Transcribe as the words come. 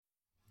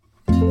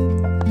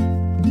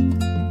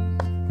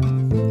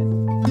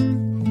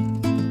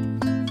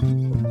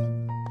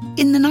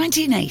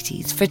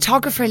1980s,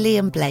 photographer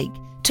Liam Blake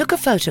took a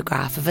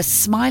photograph of a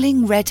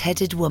smiling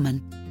red-headed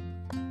woman.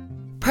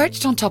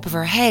 Perched on top of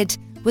her head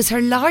was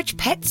her large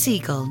pet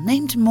seagull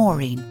named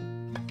Maureen.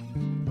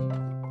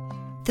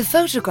 The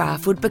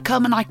photograph would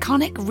become an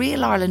iconic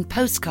Real Ireland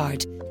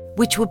postcard,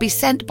 which would be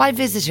sent by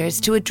visitors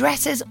to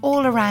addresses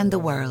all around the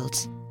world.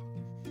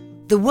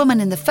 The woman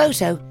in the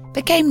photo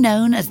became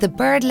known as the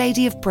Bird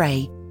Lady of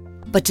Bray,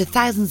 but to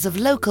thousands of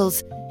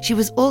locals, she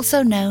was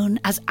also known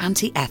as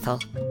Aunty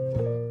Ethel.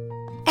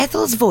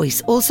 Ethel's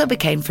voice also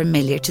became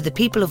familiar to the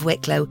people of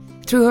Wicklow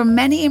through her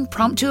many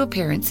impromptu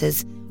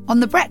appearances on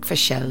the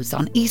breakfast shows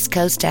on East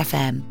Coast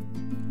FM.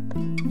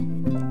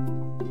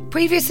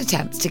 Previous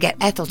attempts to get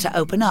Ethel to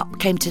open up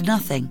came to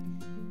nothing.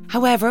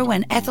 However,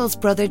 when Ethel's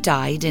brother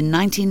died in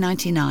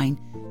 1999,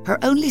 her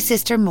only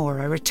sister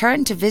Maura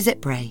returned to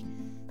visit Bray,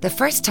 the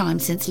first time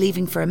since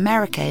leaving for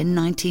America in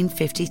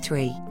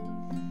 1953.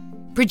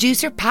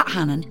 Producer Pat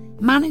Hannon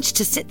managed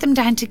to sit them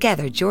down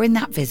together during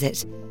that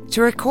visit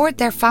to record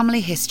their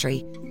family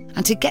history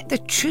and to get the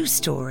true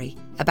story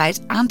about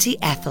Aunty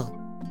Ethel,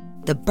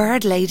 the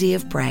Bird Lady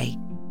of Bray.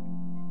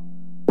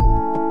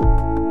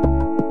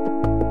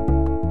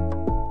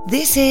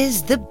 This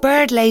is The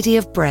Bird Lady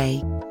of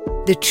Bray,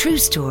 the true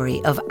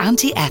story of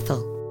Aunty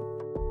Ethel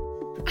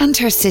and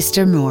her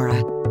sister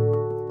Maura.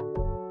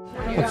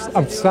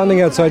 I'm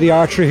standing outside the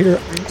archery here.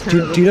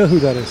 Do you know who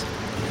that is?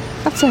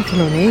 That's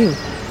Ethel O'Neill.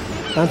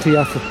 Aunty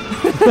Ethel.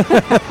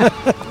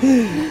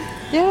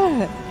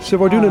 Yeah. So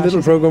we're doing a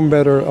little programme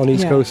about her on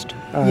East Coast.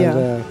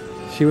 And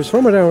she was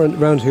from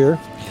around here.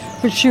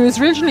 But she was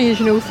originally, as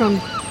you know, from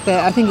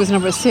I think it was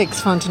number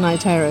 6, Fontenoy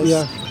Terrace.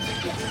 Yeah.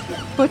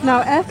 But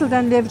now Ethel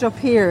then lived up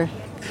here.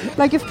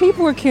 Like if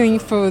people were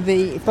queuing for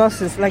the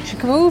buses, like she'd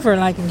come over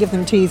and give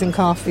them teas and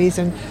coffees,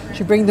 and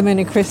she'd bring them in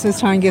at Christmas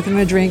time, give them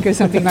a drink or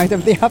something like that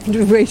if they happened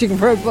to be waiting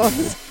for a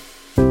bus.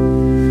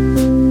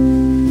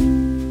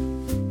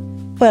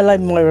 Well,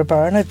 I'm Maura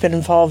Byrne. I've been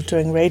involved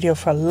doing radio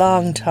for a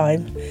long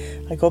time.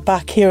 I go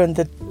back here in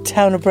the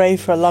town of Bray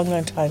for a long,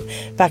 long time,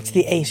 back to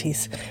the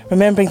 80s,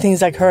 remembering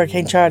things like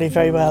Hurricane Charlie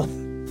very well.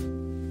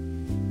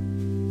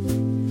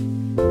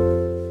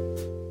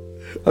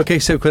 Okay,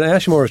 so could I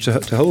ask you, Maura,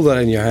 to hold that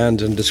in your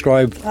hand and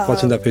describe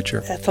what's in that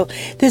picture? Ethel.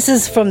 This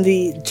is from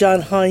the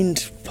John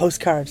Hind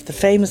postcard, the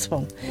famous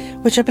one,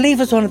 which I believe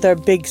was one of their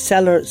big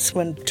sellers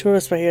when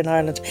tourists were here in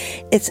Ireland.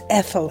 It's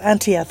Ethel,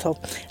 Aunty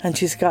Ethel, and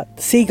she's got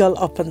the seagull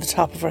up on the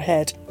top of her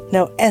head.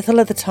 Now, Ethel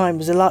at the time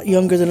was a lot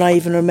younger than I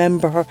even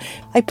remember her.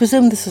 I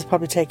presume this was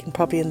probably taken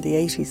in the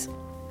 80s.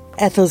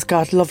 Ethel's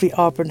got lovely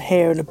auburn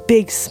hair and a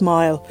big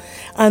smile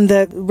and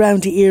the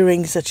roundy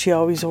earrings that she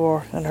always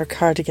wore and her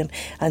cardigan,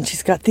 and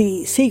she's got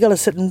the seagull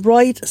sitting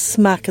right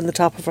smack in the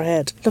top of her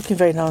head, looking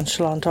very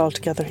nonchalant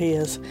altogether he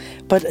is.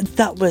 But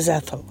that was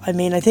Ethel. I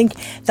mean, I think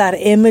that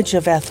image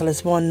of Ethel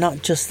is one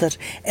not just that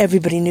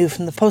everybody knew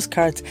from the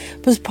postcards,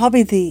 but was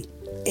probably the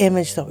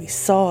image that we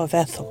saw of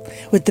Ethel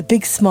with the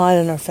big smile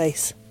on her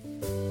face.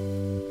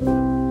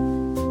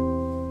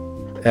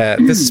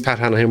 This is Pat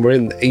Hannon. We're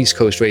in the East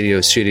Coast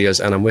Radio Studios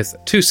and I'm with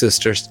two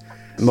sisters,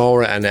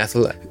 Maura and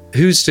Ethel.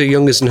 Who's the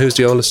youngest and who's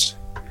the oldest?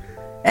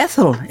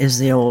 Ethel is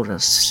the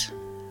oldest.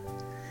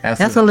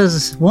 Ethel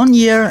is 1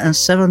 year and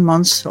 7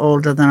 months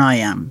older than I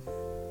am.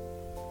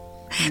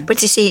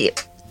 But you see,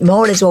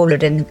 Maura's older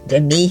than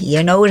me,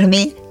 you know what I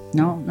mean?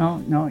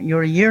 No.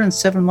 You're 1 year and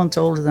 7 months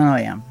older than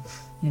I am.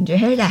 Did you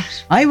hear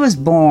that? I was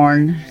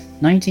born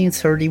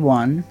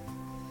 1931,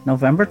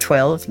 November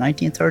 12th,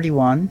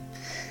 1931.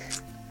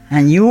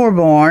 And you were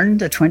born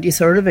the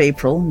 23rd of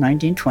April,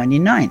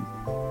 1929.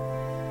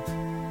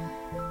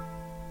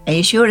 Are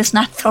you sure it's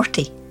not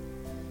 30?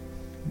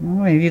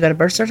 Oh, have you got a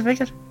birth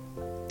certificate?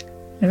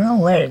 I don't know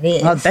where it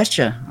is. I'll bet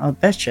you.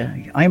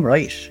 I'm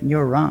right.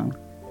 You're wrong.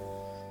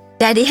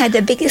 Daddy had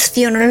the biggest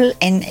funeral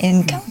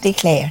in County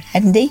Clare,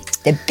 hadn't he?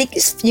 The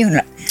biggest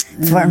funeral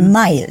for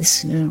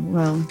miles. Yeah,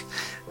 well,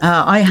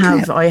 I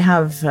have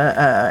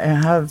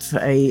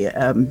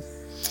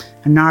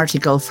an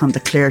article from the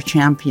Clare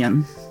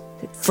Champion.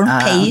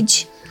 Front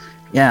page.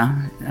 Yeah.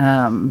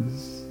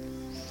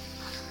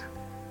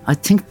 I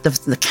think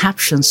the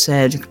caption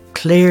said,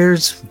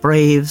 Clare's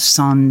brave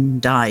son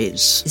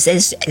dies. It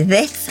says,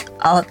 death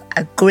of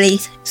a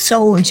great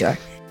soldier.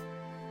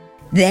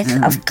 Death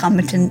of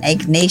Commandant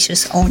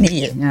Ignatius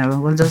O'Neill. Yeah,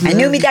 well, I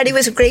knew my daddy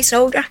was a great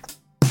soldier.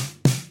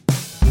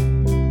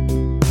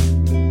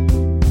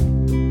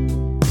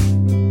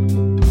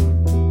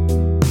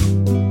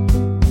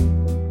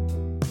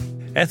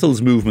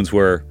 Ethel's movements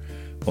were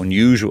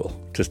unusual,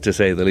 to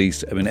say the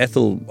least. I mean,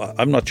 Ethel,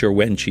 I'm not sure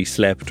when she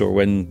slept or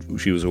when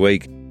she was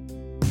awake.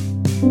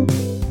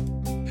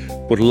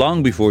 But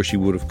long before she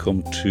would have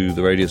come to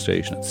the radio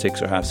station at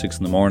 6 or half 6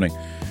 in the morning,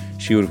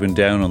 she would have been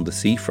down on the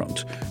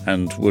seafront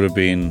and would have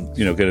been,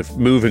 kind of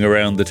moving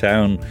around the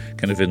town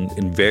kind of in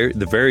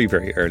the very,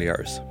 very early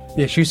hours.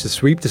 Yeah, she used to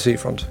sweep the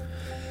seafront.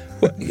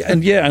 Well,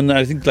 and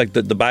I think like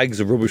the bags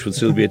of rubbish would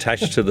still be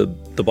attached to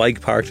the bike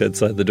parked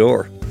outside the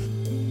door.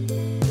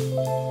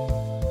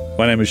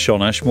 My name is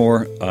Sean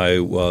Ashmore. I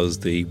was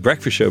the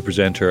breakfast show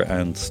presenter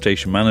and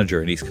station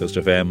manager in East Coast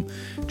FM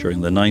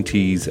during the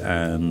 90s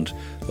and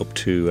up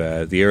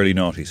to the early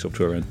noughties, up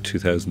to around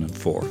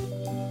 2004.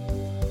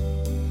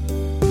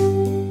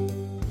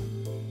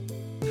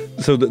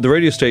 So the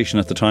radio station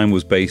at the time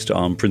was based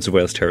on Prince of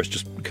Wales Terrace,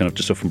 just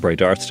up from Bray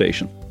Dart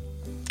Station.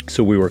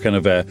 So we were kind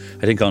of, I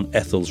think, on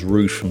Ethel's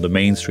route from the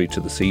main street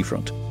to the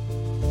seafront.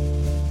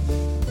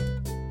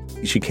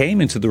 She came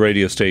into the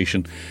radio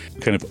station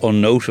kind of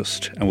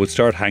unnoticed and would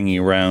start hanging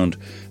around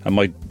and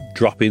might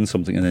drop in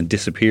something and then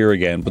disappear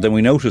again. But then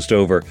we noticed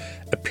over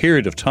a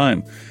period of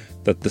time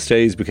that the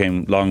stays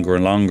became longer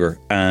and longer,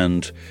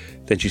 and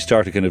then she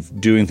started kind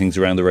of doing things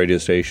around the radio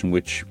station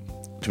which,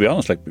 to be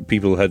honest, like,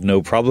 people had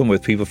no problem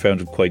with. People found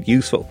it quite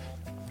useful.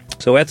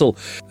 So Ethel,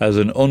 as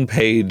an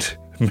unpaid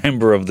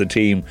member of the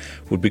team,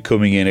 would be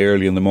coming in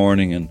early in the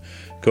morning and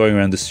going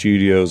around the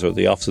studios or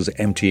the offices,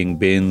 emptying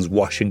bins,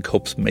 washing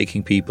cups,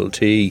 making people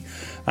tea.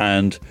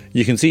 And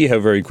you can see how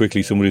very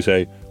quickly somebody would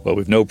say, well,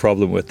 we've no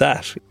problem with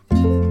that.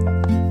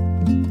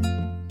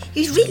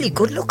 He's really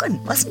good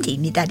looking, wasn't he,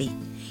 me daddy?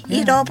 He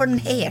had auburn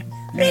hair,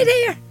 red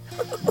hair.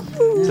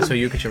 So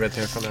you get your red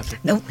hair from that?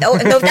 No,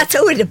 that's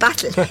over the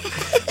battle.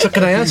 So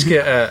can I ask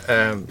you,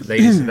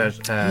 ladies,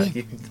 about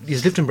you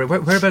lived in Bray.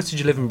 Whereabouts did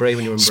you live in Bray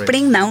when you were in Bray?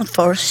 Springmount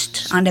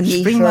first on the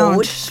Meath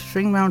Road.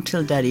 Springmount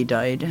till Daddy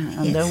died,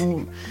 and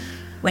then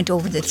went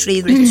over the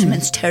Three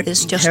Richmonds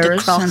Terrace just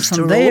across and from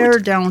the road. there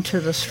down to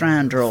the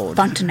Strand Road.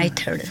 Fontenoy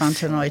Terrace.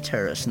 Fontenoy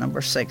Terrace,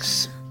 number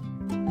 6.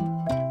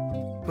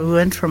 We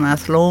went from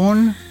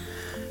Athlone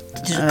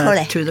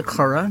to the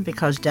Curragh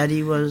because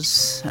Daddy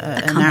was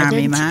an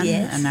army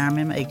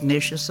man,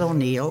 Ignatius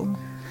O'Neill.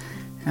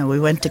 And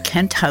we went to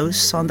Kent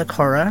House on the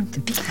Curragh.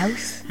 The big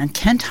house. And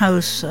Kent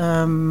House...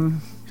 how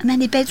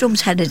many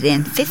bedrooms had it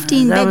in?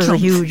 15 bedrooms. That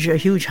was a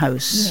huge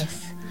house.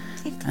 Yes.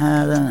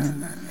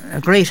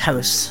 A great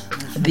house.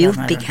 A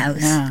beautiful big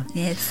house. Yeah.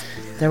 Yes.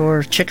 There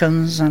were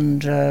chickens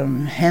and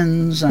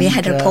hens. And, we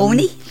had a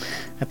pony.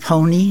 A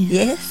pony.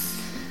 Yes.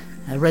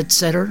 A red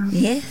setter.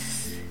 Yes.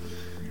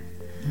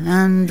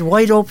 And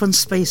wide open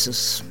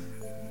spaces.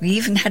 We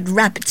even had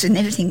rabbits and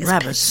everything.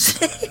 Rabbits.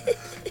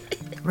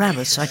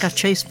 Rabbits. I got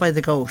chased by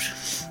the goat.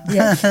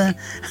 Yes.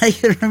 I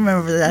can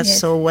remember that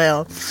so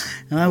well.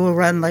 And I would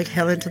run like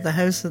hell into the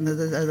house and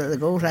the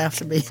goat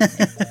after me.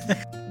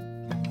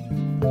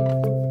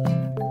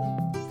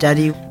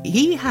 Daddy,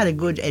 he had a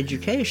good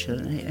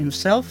education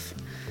himself.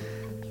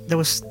 There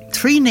was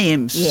 3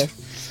 names.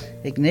 Yes.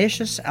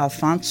 Ignatius,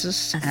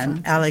 Alphonsus,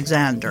 and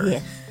Alexander.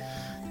 Yes.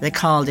 They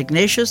called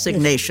Ignatius.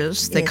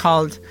 They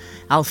called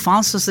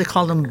Alphonsus, they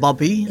called him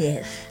Bobby.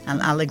 Yes.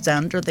 And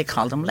Alexander, they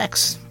called him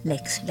Lex.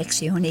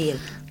 Lexi O'Neill.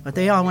 But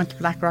they all went to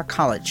Blackrock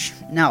College.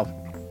 Now,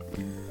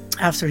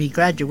 after he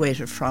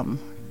graduated from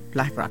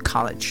Blackrock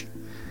College,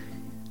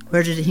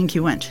 where did you think he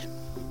went?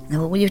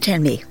 No, will you tell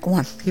me? Go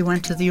on. He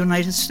went to the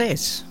United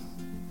States.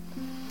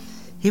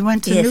 He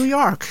went to New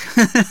York.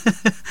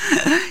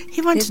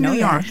 He went to New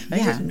York. I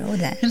didn't know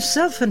that.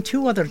 Himself and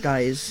 2 other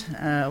guys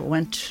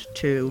went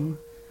to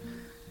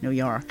New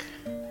York,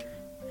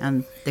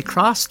 and they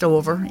crossed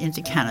over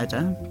into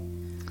Canada,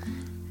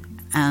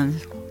 and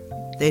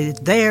they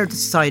there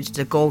decided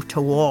to go to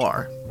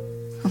war.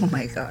 Oh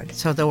my God.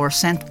 So they were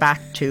sent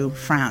back to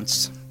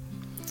France,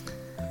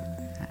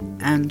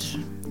 and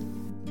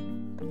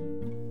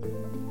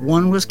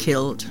one was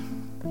killed,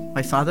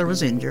 my father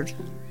was injured,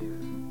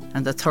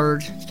 and the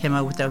third came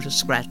out without a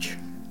scratch.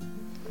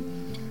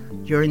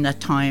 During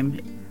that time,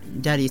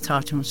 Daddy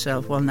thought to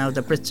himself, well, now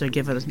the Brits are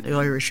giving the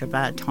Irish a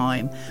bad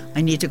time.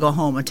 I need to go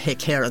home and take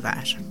care of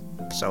that.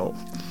 So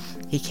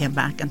he came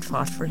back and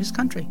fought for his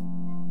country.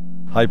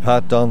 Hi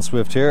Pat, Don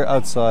Swift here,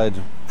 outside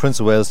Prince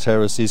of Wales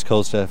Terrace, East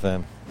Coast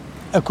FM.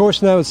 Of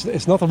course now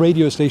it's not a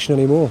radio station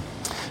anymore.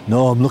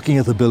 No, I'm looking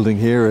at the building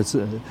here. It's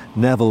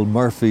Neville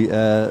Murphy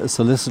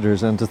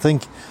Solicitors, and to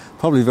think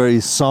probably very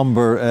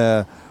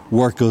sombre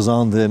work goes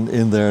on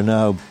in there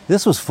now.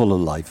 This was full of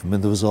life. I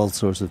mean, there was all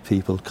sorts of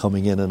people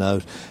coming in and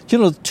out. You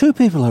know, 2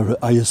 people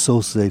I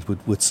associate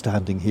with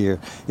standing here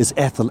is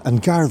Ethel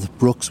and Gareth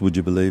Brooks, would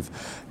you believe?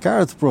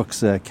 Gareth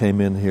Brooks came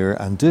in here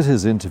and did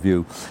his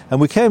interview, and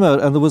we came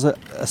out and there was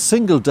a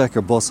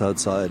single-decker bus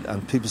outside,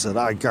 and people said,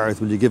 Gareth,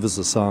 will you give us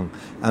a song?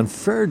 And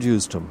fair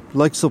dues to him,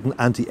 like something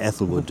Aunty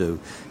Ethel would do.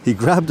 He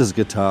grabbed his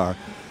guitar,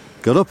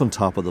 got up on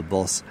top of the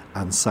bus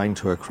and sang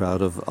to a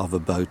crowd of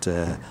about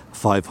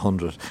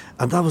 500.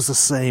 And that was the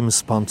same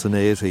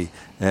spontaneity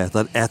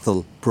that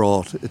Ethel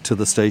brought to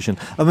the station.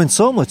 I mean,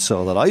 so much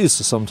so that I used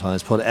to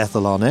sometimes put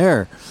Ethel on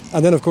air.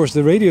 And then, of course,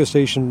 the radio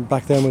station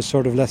back then was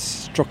sort of less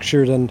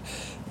structured and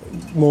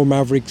more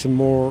mavericks and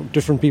more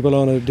different people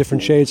on it,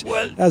 different shades.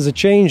 Well, as it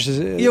changed...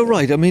 You're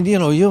right. I mean, you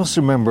know, you must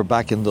remember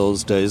back in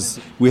those days,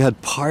 we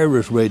had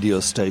pirate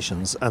radio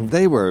stations and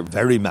they were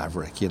very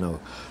maverick, you know.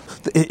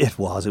 It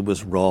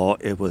was raw,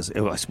 it was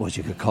I suppose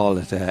you could call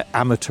it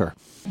amateur.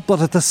 But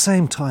at the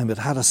same time, it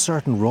had a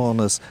certain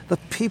rawness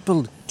that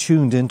people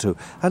tuned into.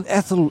 And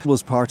Ethel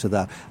was part of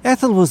that.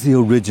 Ethel was the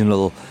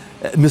original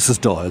Mrs.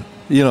 Doyle.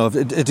 You know,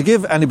 to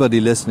give anybody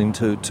listening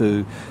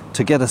to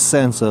get a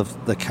sense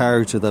of the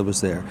character that was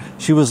there.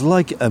 She was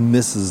like a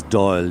Mrs.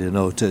 Doyle, you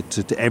know,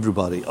 to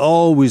everybody.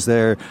 Always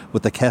there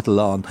with the kettle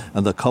on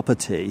and the cup of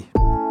tea.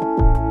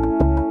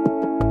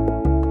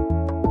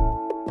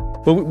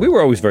 Well, we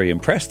were always very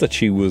impressed that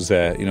she was,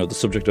 the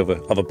subject of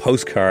a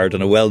postcard,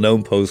 and a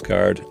well-known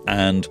postcard,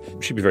 and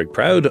she'd be very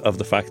proud of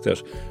the fact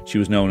that she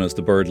was known as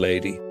the Bird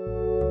Lady.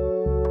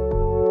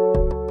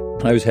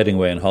 I was heading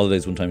away on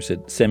holidays one time. She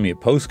said, "Send me a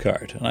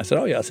postcard," and I said,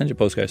 "Oh yeah, I'll send you a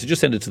postcard." So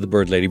just send it to the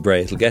Bird Lady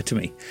Bray; it'll get to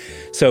me.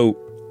 So,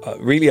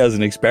 really, as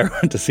an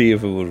experiment to see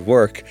if it would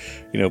work,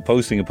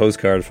 posting a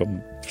postcard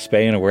from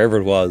Spain or wherever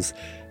it was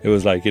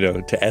like,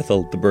 to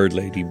Ethel, the Bird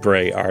Lady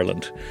Bray,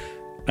 Ireland.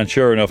 And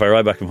sure enough, I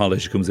arrive back from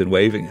holiday, she comes in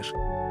waving it.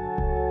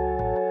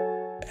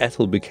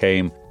 Ethel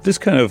became this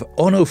kind of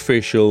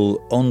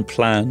unofficial,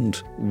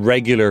 unplanned,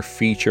 regular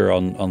feature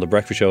on the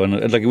breakfast show.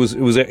 And like it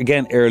was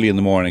again early in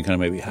the morning, kind of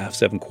maybe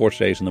 7:30,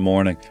 8:15 in the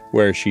morning,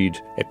 where she'd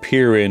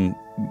appear in,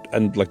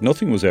 and like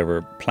nothing was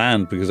ever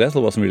planned, because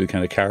Ethel wasn't really the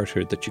kind of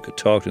character that you could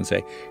talk to and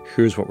say,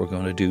 "Here's what we're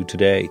going to do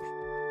today."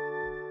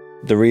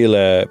 The real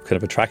kind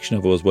of attraction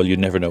of it was, well, you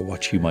never know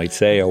what she might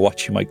say or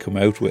what she might come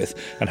out with,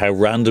 and how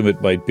random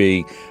it might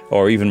be,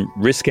 or even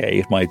risque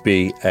it might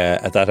be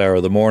at that hour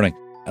of the morning.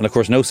 And of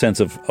course, no sense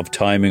of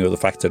timing, or the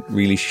fact that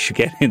really she should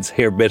get in,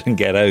 say her bit and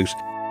get out.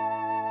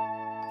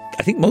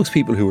 I think most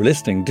people who were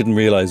listening didn't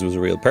realise it was a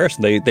real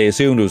person. They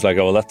assumed it was like,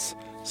 oh, well, that's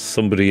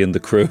somebody in the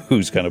crew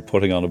who's kind of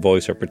putting on a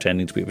voice or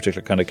pretending to be a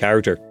particular kind of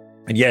character.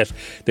 And yet,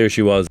 there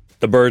she was,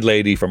 the Bird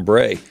Lady from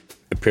Bray,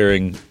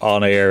 appearing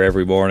on air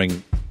every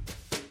morning.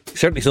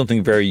 Certainly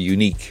something very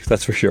unique,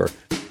 that's for sure.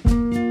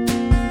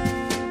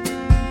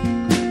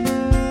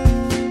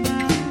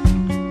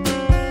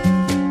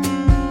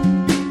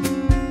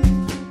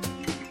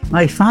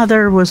 My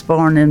father was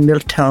born in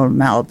Milltown,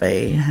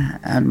 Malbay,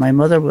 and my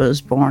mother was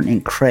born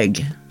in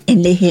Craig.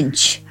 In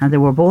Lahinch. And they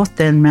were both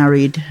then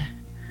married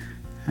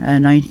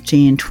in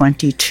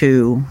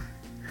 1922,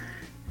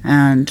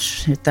 and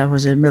that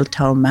was in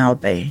Milltown,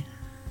 Malbay.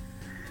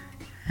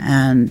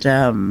 And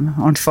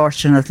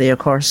unfortunately, of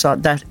course,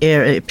 that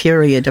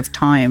period of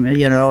time,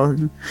 the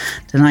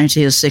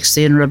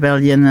 1916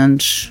 rebellion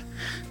and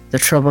the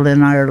trouble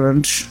in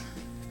Ireland,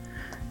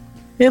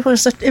 it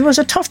was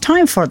a tough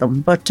time for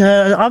them. But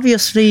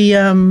obviously,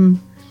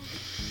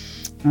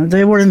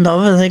 they were in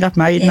love and they got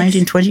married in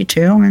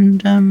 1922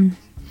 and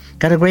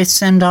got a great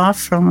send-off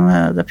from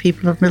the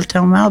people of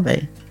Milltown,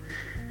 Malbay.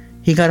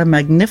 He got a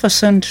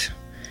magnificent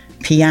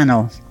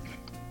piano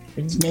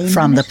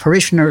from the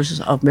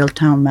parishioners of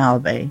Milltown,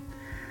 Malbay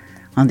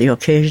on the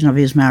occasion of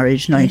his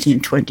marriage,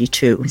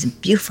 1922. It was a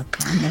beautiful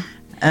piano.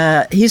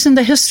 He's in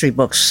the history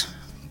books.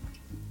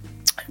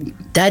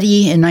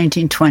 Daddy, in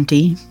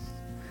 1920,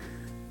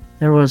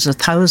 there was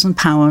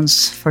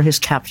 £1,000 for his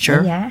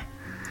capture. Yeah.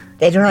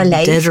 Dead or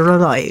alive. Dead or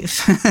alive.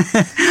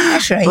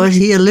 That's right. But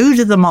he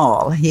eluded them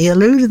all. He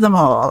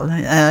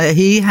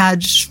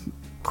had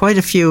quite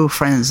a few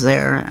friends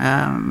there.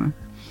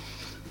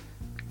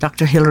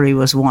 Dr. Hillary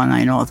was one,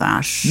 I know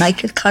that.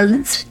 Michael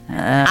Collins,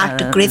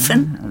 Arthur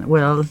Griffin.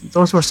 Well,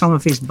 those were some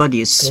of his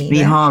buddies.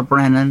 B. Hall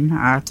Brennan,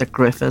 Arthur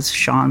Griffith,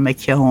 Sean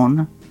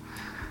McKeown.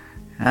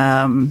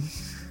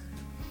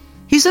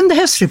 He's in the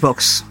history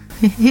books.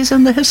 He's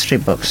in the history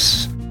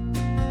books.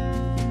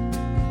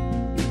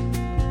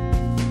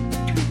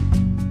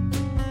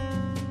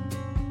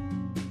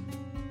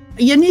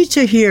 You need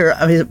to hear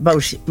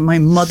about my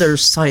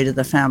mother's side of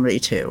the family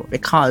too,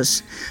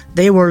 because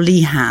they were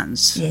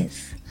Lehans.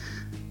 Yes.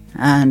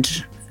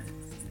 And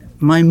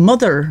my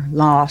mother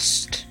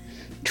lost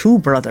 2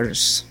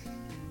 brothers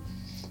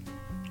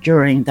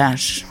during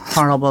that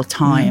horrible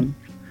time.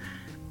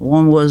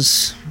 One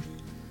was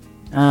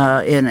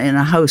in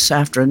a house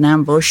after an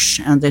ambush,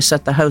 and they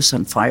set the house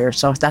on fire,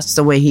 so that's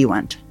the way he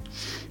went.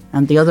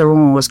 And the other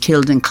one was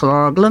killed in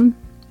Clorglan.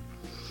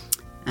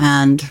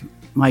 And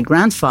my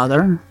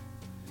grandfather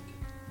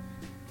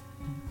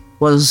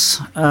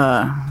was,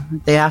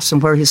 they asked him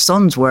where his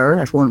sons were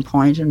at one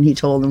point, and he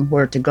told them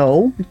where to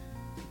go,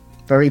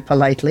 very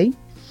politely,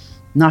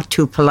 not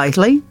too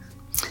politely.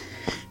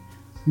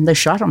 And they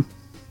shot him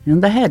in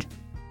the head.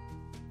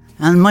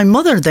 And my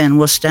mother then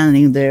was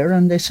standing there,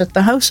 and they set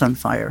the house on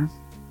fire.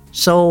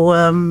 So,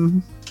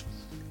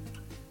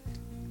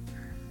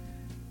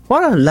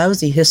 what a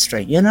lousy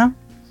history,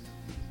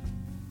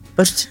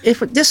 But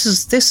this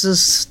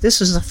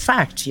is a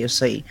fact, you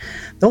see.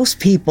 Those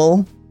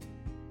people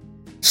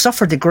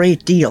suffered a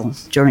great deal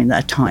during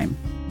that time.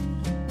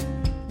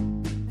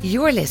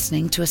 You're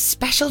listening to a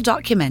special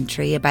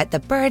documentary about the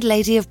Bird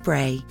Lady of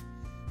Bray,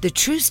 the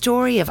true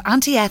story of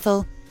Aunty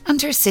Ethel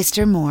and her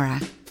sister Maura.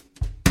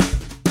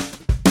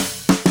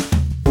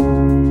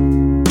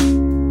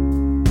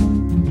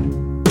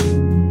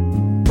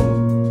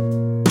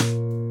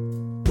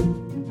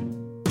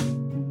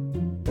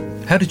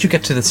 How did you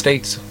get to the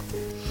States?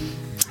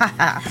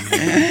 I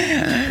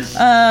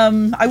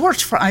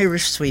worked for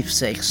Irish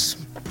Sweepstakes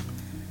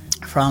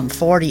from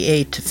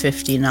 48 to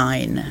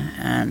 59,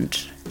 and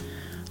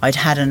I'd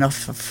had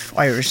enough of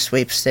Irish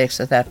sweepstakes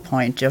at that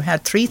point. You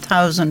had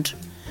 3,000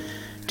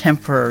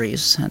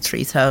 temporaries and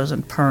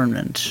 3,000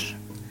 permanent.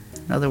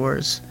 In other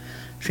words,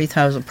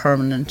 3,000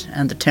 permanent,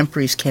 and the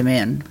temporaries came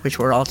in, which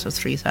were also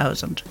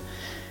 3,000.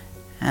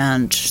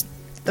 And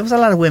there was a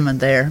lot of women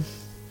there.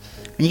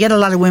 When you get a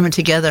lot of women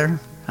together,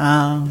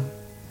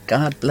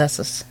 God bless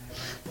us.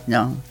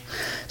 No.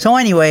 So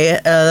anyway,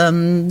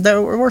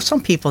 there were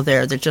some people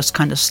there that just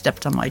kind of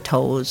stepped on my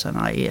toes, and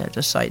I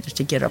decided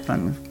to get up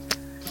and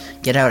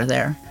get out of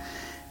there.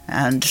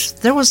 And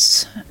there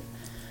was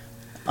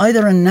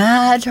either an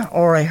ad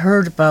or I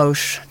heard about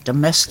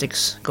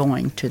domestics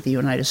going to the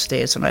United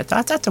States, and I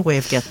thought that's a way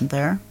of getting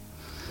there.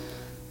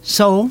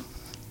 So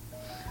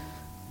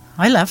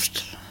I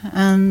left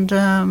and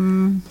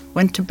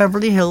went to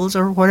Beverly Hills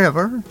or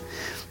whatever,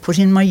 put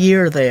in my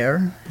year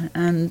there,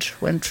 and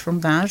went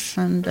from that.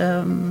 And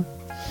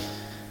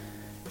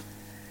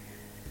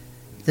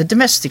the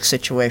domestic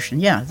situation,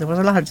 yeah, there was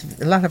a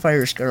lot of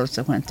Irish girls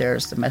that went there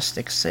as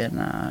domestics in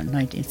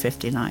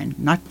 1959.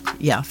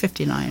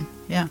 59,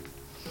 yeah.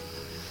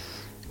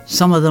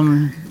 Some of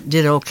them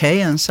did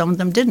okay, and some of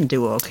them didn't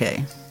do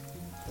okay.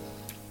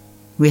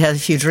 We had a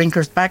few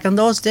drinkers back in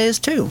those days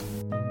too.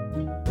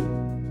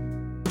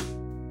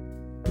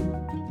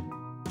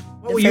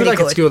 What were you like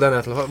at school then,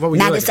 Ethel? What were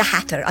you Mad like? as a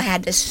hatter. I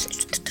had this.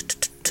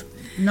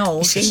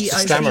 No, she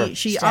Stammer.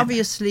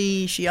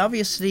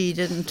 obviously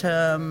didn't.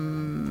 I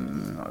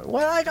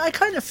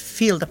kind of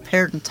feel the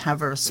parents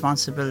have a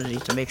responsibility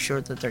to make sure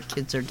that their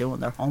kids are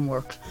doing their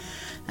homework,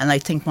 and I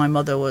think my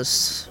mother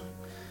was.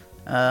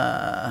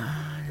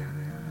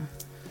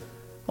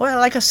 Well,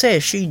 like I say,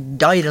 she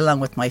died along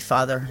with my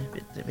father,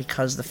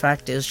 because the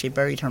fact is she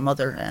buried her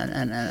mother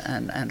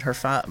and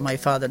my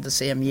father the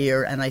same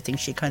year, and I think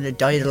she kind of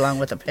died along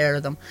with the pair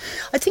of them.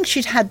 I think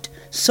she'd had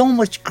so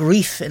much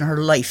grief in her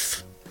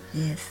life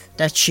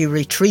that she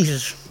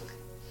retreated.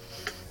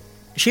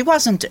 She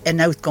wasn't an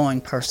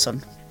outgoing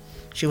person.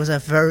 She was a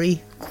very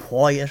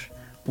quiet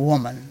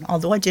woman,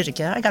 although I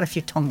got a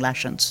few tongue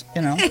lashings,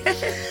 you know.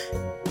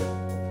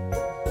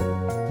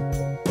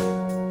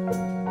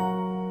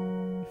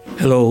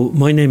 Hello,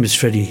 my name is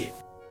Freddie.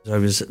 I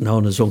was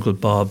known as Uncle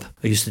Bob.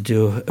 I used to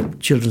do a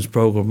children's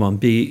programme on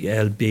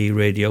BLB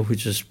radio,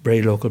 which is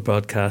Bray Local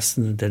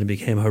Broadcasting, and then it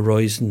became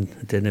Horizon,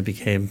 and then it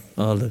became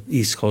all the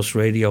East Coast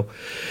Radio.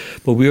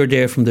 But we were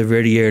there from the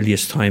very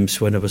earliest times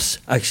when it was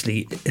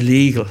actually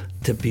illegal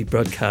to be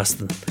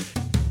broadcasting.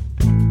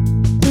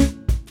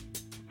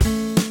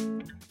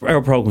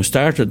 Our programme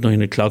started at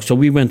 9 o'clock, so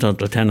we went on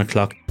till 10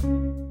 o'clock.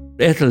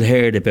 Ethel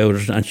heard about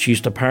it, and she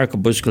used to park a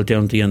bicycle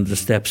down at the end of the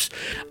steps,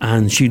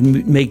 and she'd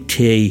make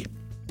tea.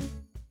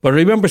 But I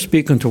remember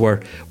speaking to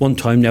her one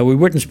time. Now, we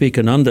weren't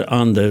speaking on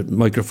the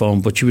microphone,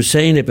 but she was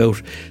saying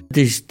about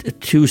these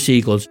two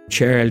seagulls,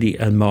 Charlie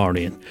and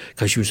Maureen,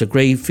 because she was a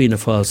great Fianna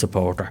Fáil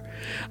supporter.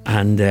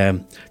 And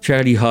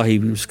Charlie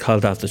Haughey was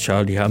called after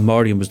Charlie, and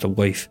Maureen was the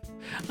wife.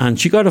 And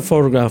she got a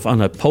photograph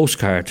on a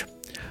postcard.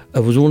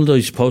 It was one of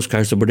those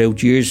postcards that were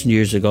out years and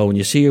years ago, and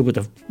you see her with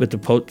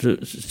the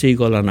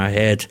seagull on her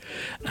head.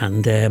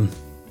 And I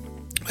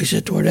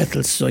said to her,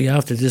 Ethel, so you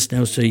after this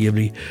now, so you'll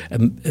be a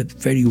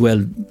very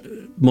well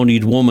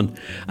moneyed woman.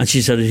 And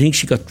she said, I think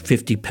she got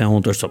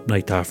 £50 or something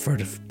like that for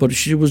it. But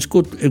she was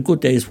a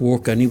good day's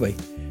work anyway.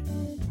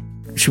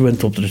 She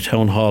went up to the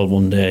town hall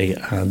one day,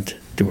 and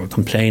they were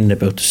complaining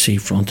about the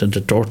seafront and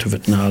the dirt of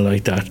it and all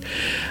like that.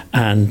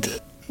 And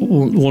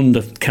one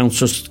of the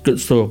councillors stood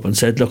up and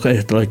said, look,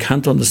 Ethel, I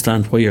can't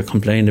understand why you're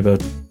complaining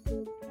about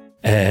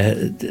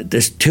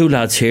there's two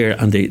lads here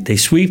and they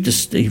sweep the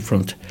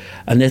seafront.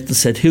 And Ethel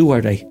said, who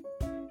are they?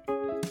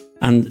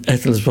 And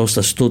Ethel was supposed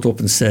to stood up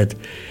and said,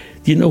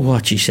 you know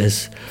what, she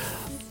says,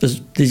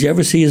 did you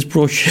ever see his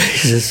brush?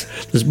 She says,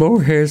 there's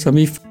more hairs on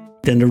me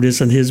than there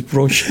is on his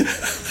brush.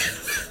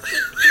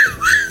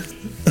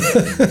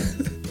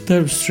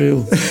 That was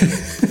true.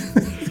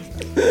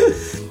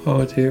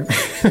 Oh dear.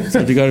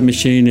 So they got a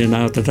machine in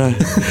after that.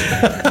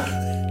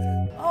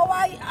 Oh,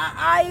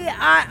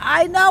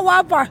 I know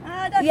Whopper.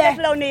 That's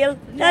Ethel O'Neill.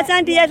 That's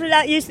Aunty Ethel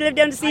that used to live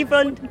down the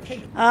seafront.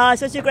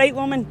 Such a great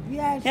woman.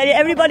 Yes.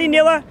 Everybody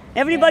knew her.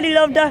 Everybody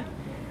loved her.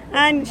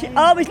 And she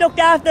always looked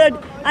after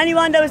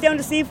anyone that was down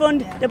the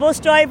seafront, the bus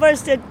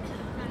drivers, the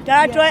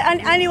dart drivers,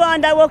 and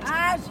anyone that worked.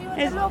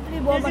 She was a lovely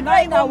woman.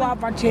 I know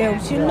Whopper too.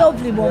 She's a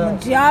lovely woman.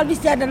 She always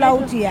said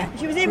hello to you.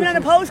 She was even on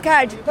a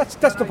postcard. That's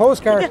the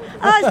postcard.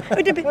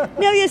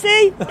 Now you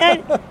see,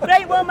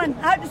 great woman.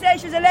 I have to say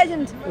she's a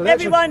legend.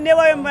 Everyone knew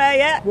her in Bray,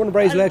 yeah. One of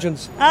Bray's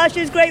legends. She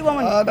was a great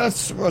woman.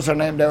 What's her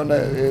name down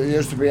there? It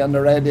used to be on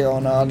the radio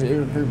and all.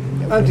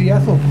 Aunty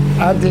Ethel.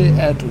 Aunty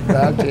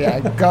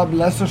Ethel. God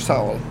bless her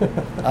soul.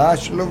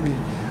 She's lovely.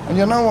 And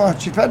you know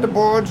what? She fed the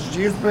boards.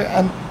 She used to be,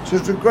 and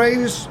she's the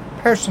greatest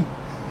person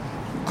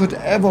could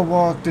ever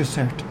walk this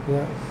earth.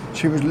 Yeah.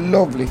 She was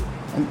lovely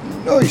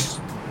and nice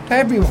to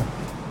everyone.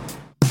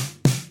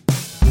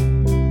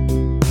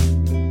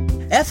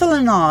 Ethel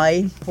and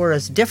I were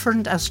as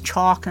different as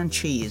chalk and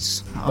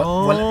cheese.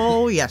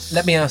 Yes.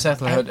 Let me ask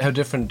Ethel how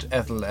different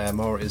Ethel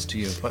Maura is to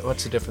you.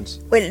 What's the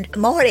difference? Well,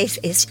 Maura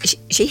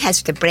she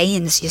has the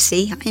brains, you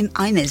see.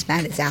 I'm as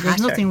bad as a hatter.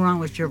 There's nothing wrong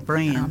with your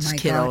brains,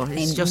 kiddo. God,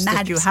 it's just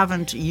that you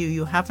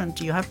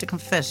have to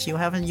confess, you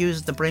haven't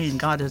used the brain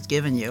God has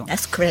given you.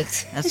 That's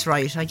correct. That's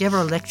right. I gave her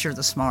a lecture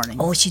this morning.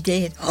 Oh, she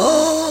did.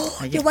 Oh,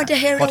 you want to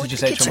hear what did you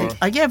say to her?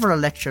 I gave her a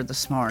lecture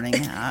this morning.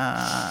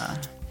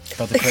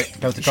 About the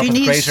drop of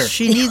the crater.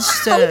 She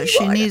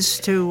needs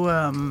to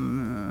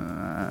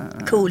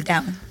cool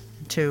down.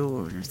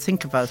 To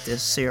think about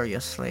this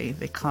seriously,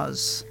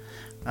 because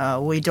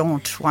we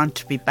don't want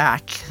to be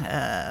back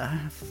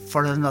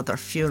for another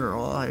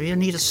funeral. You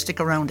need to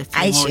stick around a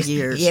few more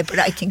years. Yeah, but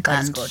I think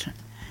God's good.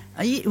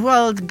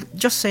 Well,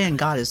 just saying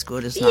God is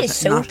good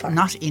is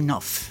not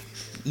enough.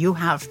 You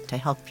have to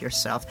help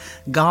yourself.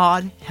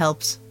 God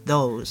helps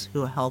those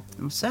who help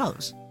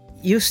themselves.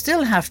 You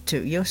still have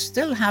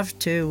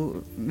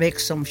to make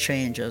some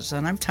changes,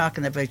 and I'm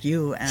talking about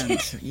you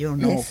and you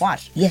know yes.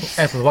 what. Yes.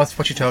 Ethel,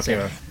 what you talking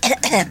about?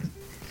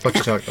 What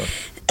you talking about?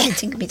 I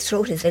think my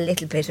throat is a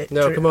little bit...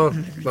 No, come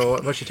on. No,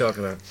 what's she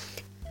talking about?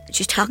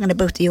 She's talking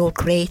about the old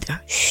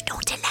crater. Shh,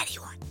 don't tell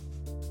anyone.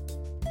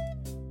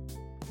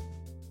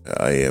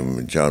 I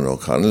am John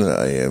O'Connell.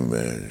 I am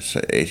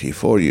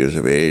 84 years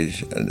of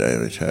age, and I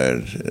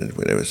retired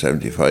when I was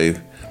 75.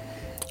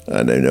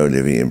 And I'm now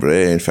living in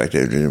Bray. In fact,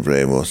 I've lived in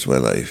Bray most of my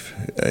life.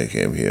 I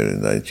came here in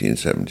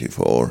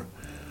 1974,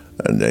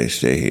 and I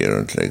stay here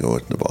until I go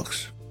out in the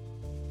box.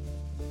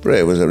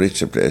 Bray was a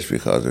richer place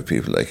because of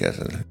people like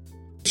Ethel.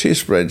 She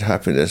spread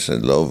happiness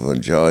and love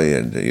and joy,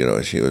 and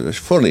she was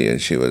funny and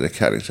she was a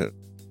character.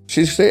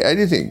 She'd say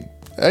anything.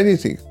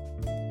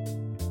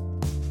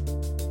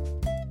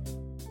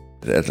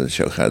 Ethel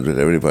shook hands with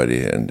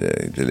everybody and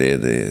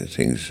delayed the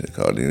things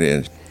accordingly,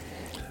 and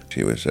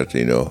she was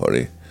certainly in no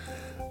hurry.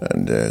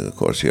 And of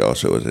course, she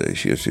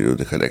used to do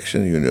the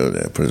collection.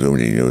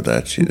 Presumably you knew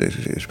that. She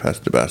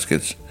passed the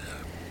baskets,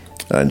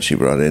 and she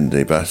brought in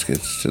the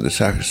baskets to the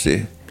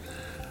sacristy,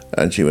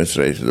 and she went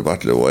straight to the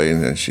bottle of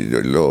wine, and she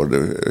lowered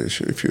a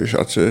few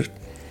shots of it,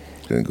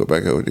 and go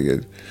back out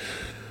again.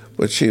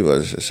 But she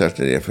was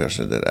certainly a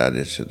person that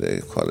added to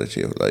the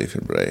quality of life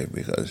in Bray,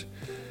 because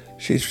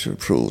she's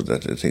proved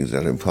that the things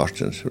that are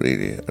important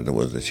really are the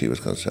ones that she was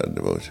concerned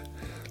about.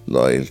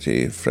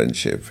 Loyalty,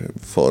 friendship,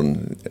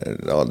 fun,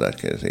 and all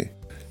that kind of thing.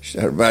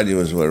 Her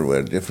values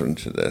were different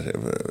to that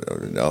of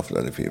an awful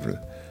lot of people,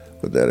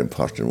 but they're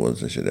important ones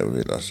that should never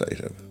be lost sight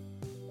of.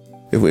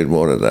 If we had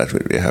more of that,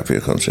 we'd be a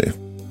happier country.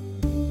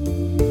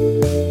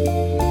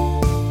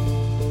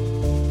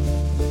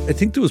 I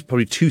think there was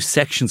probably two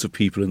sections of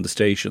people in the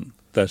station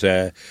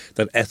that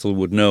Ethel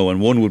would know, and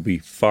one would be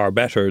far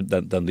better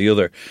than the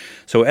other.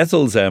 So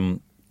Ethel's kind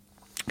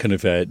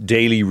of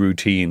daily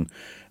routine,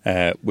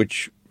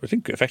 which I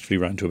think effectively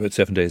ran to about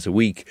 7 days a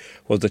week,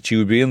 was that she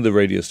would be in the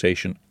radio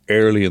station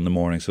early in the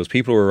morning. So as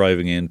people were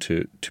arriving in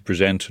to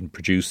present and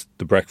produce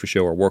the breakfast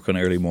show or work on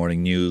early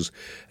morning news,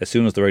 as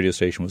soon as the radio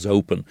station was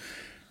open,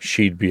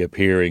 she'd be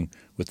appearing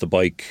with the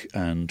bike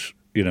and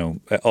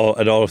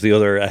all of the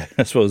other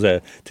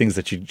things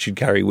that she'd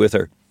carry with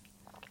her.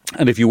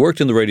 And if you worked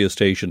in the radio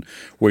station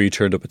where you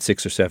turned up at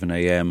 6 or 7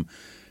 a.m,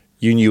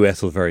 you knew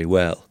Ethel very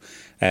well.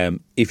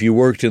 If you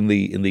worked in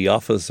the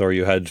office, or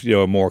you had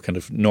a more kind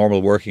of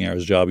normal working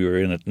hours job, you were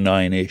in at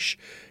 9ish,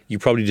 you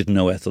probably didn't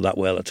know Ethel that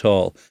well at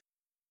all.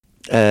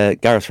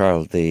 Gareth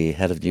Farrell, the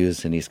head of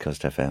news in East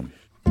Coast FM.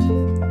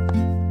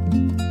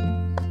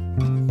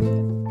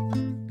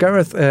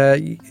 Gareth,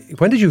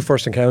 when did you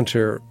first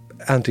encounter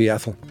Aunty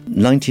Ethel?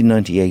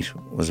 1998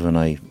 was when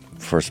I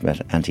first met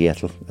Aunty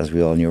Ethel, as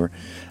we all knew her.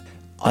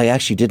 I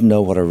actually didn't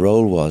know what her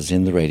role was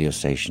in the radio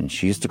station.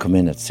 She used to come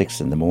in at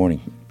 6 in the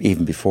morning,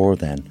 even before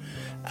then,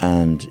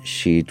 and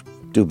she'd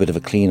do a bit of a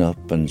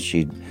clean-up, and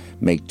she'd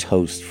make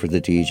toast for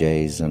the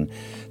DJs, and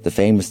the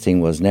famous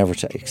thing was never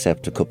to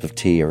accept a cup of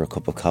tea or a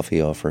cup of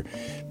coffee off her,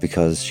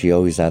 because she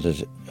always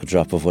added a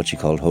drop of what she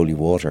called holy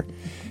water,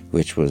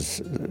 which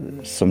was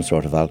some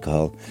sort of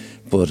alcohol.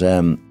 But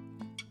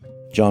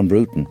John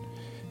Bruton,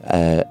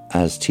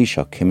 as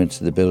Taoiseach, came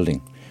into the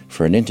building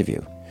for an interview,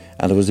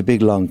 and there was a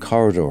big long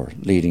corridor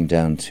leading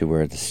down to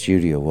where the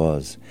studio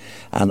was,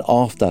 and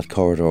off that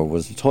corridor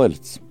was the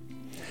toilets.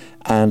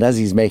 And as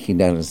he's making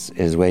down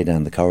his way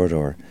down the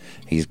corridor,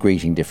 he's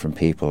greeting different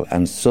people,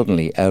 and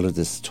suddenly out of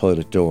this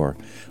toilet door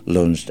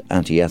lunged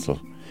Aunty Ethel,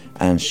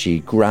 and she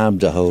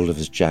grabbed a hold of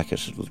his jacket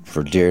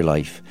for dear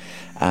life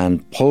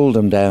and pulled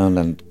him down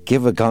and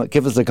give us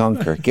a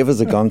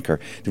gonker,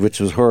 which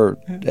was her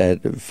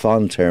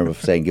fond term of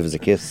saying give us a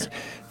kiss.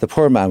 The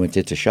poor man went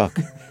into shock,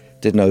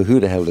 didn't know who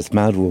the hell this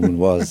mad woman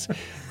was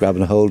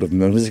grabbing a hold of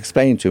him, and was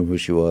explaining to him who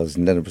she was,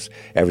 and then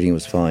everything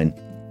was fine.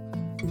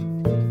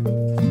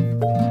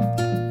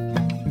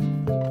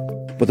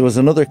 But there was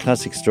another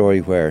classic story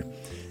where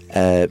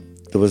there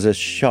was a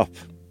shop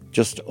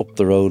just up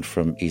the road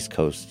from East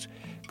Coast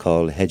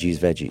called Hedgie's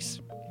Veggies,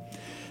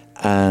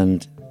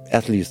 and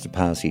Ethel used to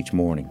pass each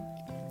morning,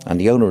 and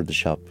the owner of the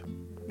shop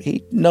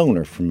he'd known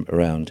her from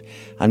around.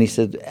 And he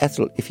said,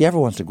 Ethel, if you ever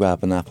want to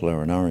grab an apple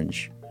or an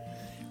orange,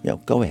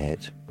 go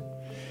ahead.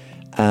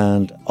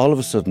 And all of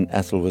a sudden,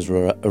 Ethel was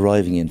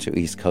arriving into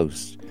East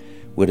Coast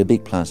with a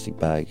big plastic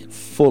bag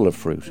full of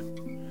fruit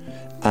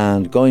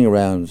and going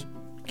around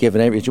giving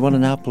everybody, do you want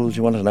an apple, do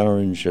you want an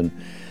orange? And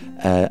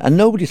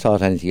nobody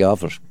thought anything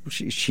of it.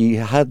 She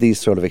had these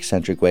sort of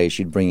eccentric ways.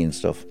 She'd bring in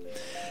stuff.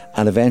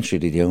 And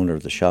eventually the owner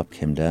of the shop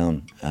came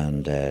down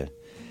and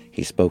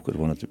he spoke with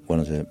one of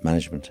the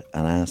management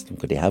and asked him,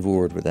 could he have a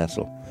word with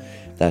Ethel,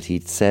 that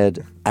he'd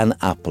said an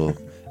apple,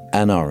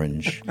 an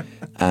orange,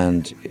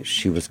 and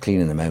she was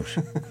cleaning them out.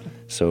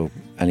 So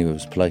anyway, it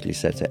was politely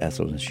said to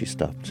Ethel and she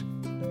stopped.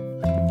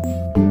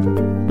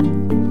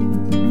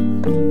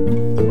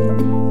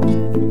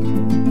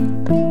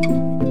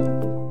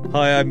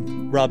 Hi,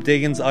 I'm Rob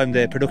Diggins. I'm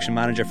the production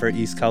manager for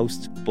East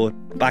Coast. But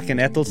back in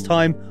Ethel's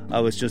time,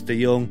 I was just a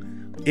young,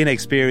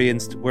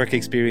 inexperienced, work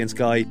experienced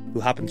guy who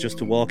happened just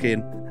to walk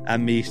in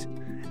and meet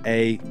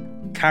a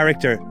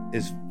character,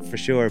 is for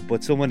sure,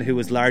 but someone who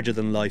was larger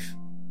than life.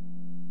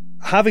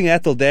 Having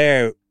Ethel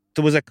there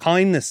was a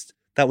kindness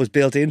that was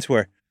built into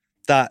her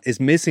that is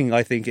missing,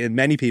 I think, in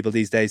many people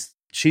these days.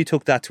 She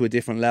took that to a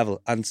different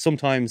level, and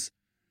sometimes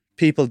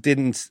people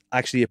didn't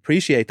actually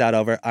appreciate that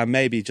of her and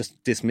maybe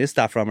just dismissed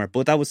that from her.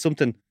 But that was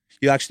something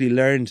you actually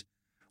learned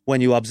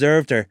when you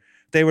observed her.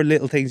 They were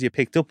little things you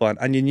picked up on,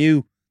 and you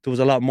knew there was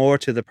a lot more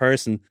to the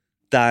person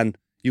than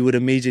you would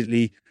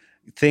immediately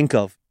think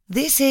of.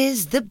 This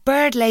is The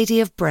Bird Lady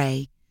of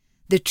Bray,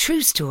 the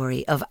true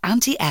story of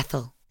Aunty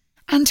Ethel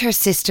and her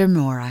sister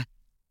Maura.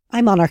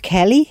 I'm Honor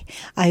Kelly.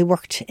 I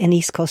worked in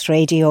East Coast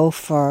Radio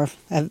for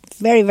a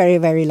very, very,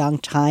 very long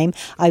time.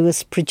 I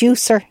was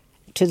producer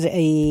to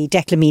the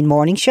Declamine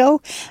morning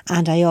show,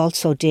 and I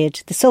also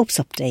did the soaps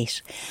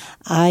update.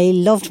 I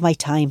loved my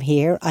time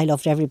here. I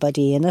loved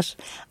everybody in it,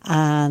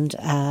 and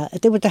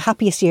they were the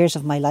happiest years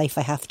of my life,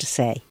 I have to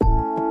say.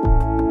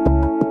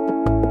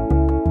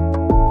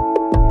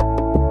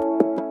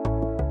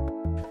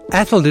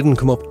 Ethel didn't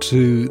come up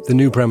to the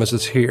new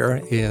premises here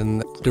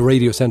in the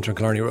radio centre in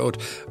Killarney Road,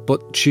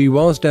 but she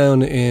was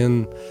down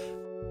in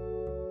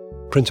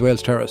Prince of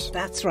Wales Terrace.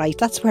 That's right.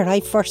 That's where I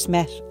first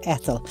met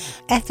Ethel.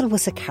 Ethel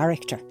was a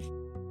character.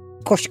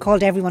 Of course, she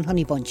called everyone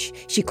Honey Bunch.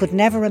 She could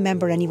never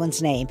remember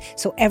anyone's name,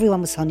 so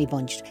everyone was Honey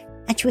Bunched.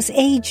 And she was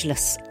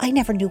ageless. I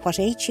never knew what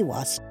age she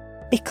was,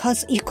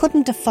 because you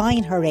couldn't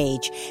define her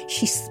age.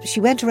 She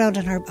went around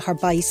on her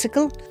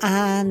bicycle,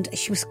 and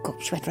she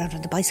went around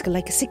on the bicycle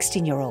like a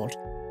 16-year-old.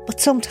 But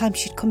sometimes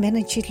she'd come in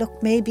and she'd look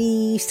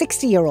maybe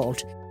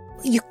 60-year-old.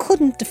 You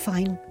couldn't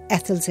define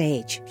Ethel's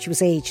age. She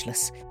was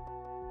ageless.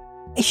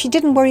 She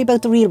didn't worry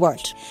about the real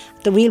world.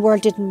 The real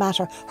world didn't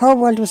matter. Her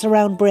world was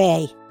around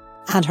Bray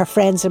and her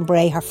friends in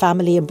Bray, her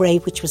family in Bray,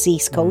 which was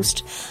East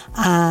Coast,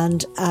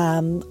 and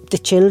the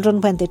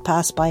children, when they'd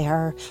pass by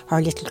her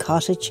little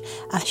cottage,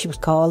 she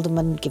would call them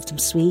and give them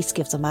sweets,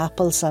 give them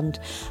apples, and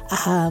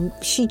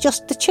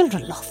the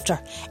children loved her.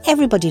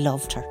 Everybody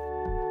loved her.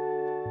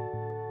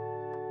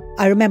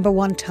 I remember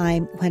one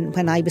time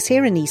when I was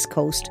here in East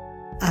Coast,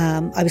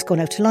 I was going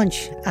out to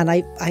lunch and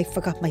I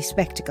forgot my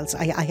spectacles.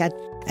 I had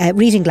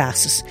reading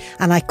glasses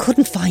and I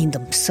couldn't find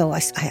them. So I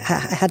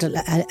had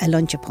a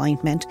lunch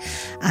appointment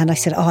and I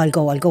said, I'll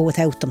go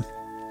without them.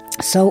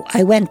 So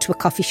I went to a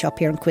coffee shop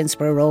here in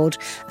Queensborough Road,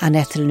 and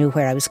Ethel knew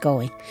where I was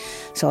going.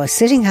 So I was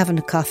sitting having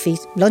a coffee,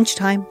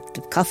 lunchtime,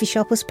 the coffee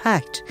shop was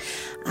packed,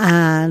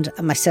 and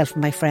myself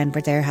and my friend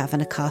were there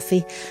having a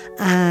coffee,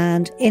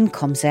 and in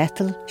comes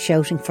Ethel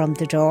shouting from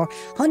the door,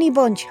 Honey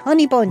Bunch,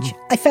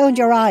 I found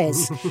your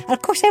eyes. And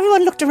of course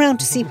everyone looked around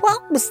to see,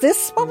 what was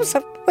this?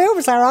 Where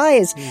was our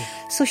eyes?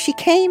 So she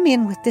came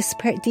in with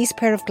these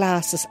pair of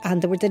glasses,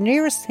 and they were the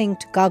nearest thing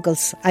to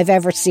goggles I've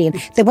ever seen.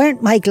 They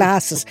weren't my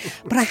glasses,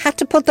 but I had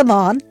to put them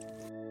on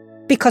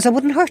because I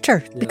wouldn't hurt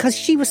her, because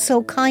she was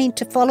so kind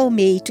to follow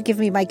me, to give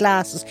me my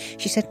glasses.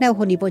 She said, now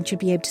Honey Bunch, you'll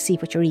be able to see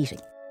what you're eating.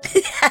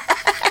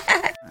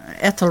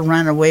 Ethel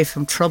ran away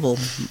from trouble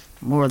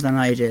more than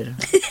I did.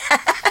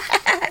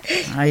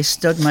 I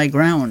stood my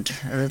ground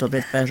a little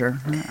bit better.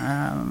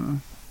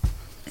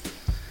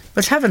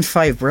 But having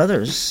 5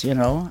 brothers, you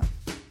know.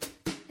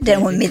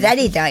 Then when my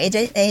daddy died,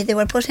 they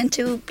were put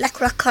into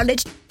Blackrock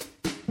College.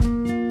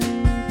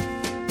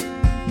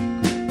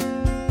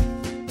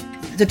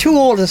 The 2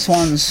 oldest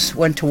ones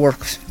went to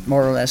work,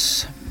 more or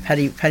less.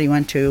 Paddy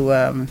went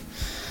to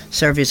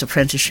serve his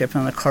apprenticeship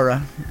on the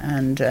Curragh,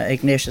 and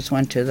Ignatius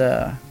went to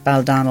the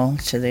Baldonnel,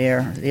 to the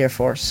Air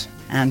Force.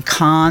 And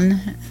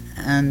Con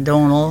and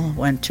Donal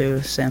went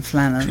to St.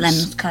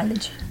 Flannan's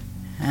College.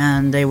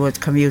 And they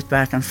would commute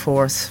back and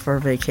forth for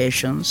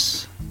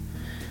vacations.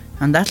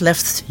 And that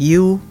left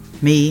you,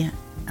 me,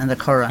 and the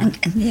Curragh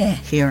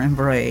here in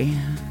Bray.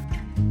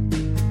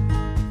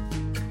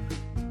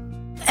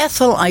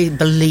 Ethel, I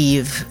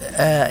believe,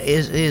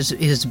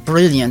 is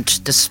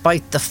brilliant,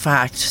 despite the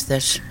fact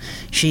that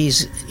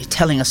she's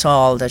telling us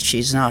all that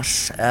she's not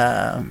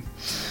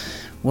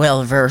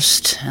well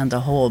versed and the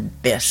whole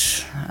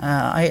bit.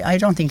 I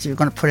don't think you're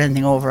going to put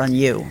anything over on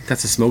you.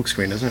 That's a smoke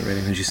screen, isn't it,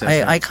 really, when she says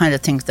I kind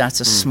of think that's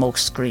a smoke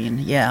screen,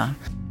 yeah.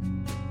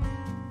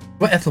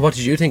 Well, Ethel, what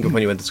did you think of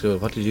when you went to school?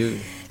 What did you...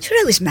 Sure,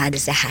 I was mad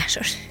as a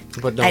hatter.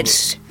 But no,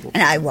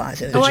 and I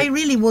was. I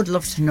really would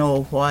love to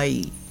know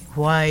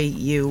why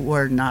you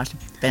were not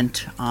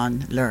bent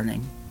on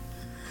learning.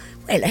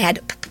 Well,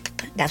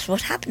 that's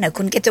what happened. I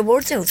couldn't get the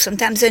words out.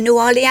 Sometimes I knew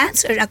all the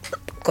answers. I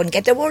couldn't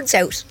get the words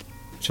out.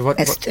 So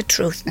that's the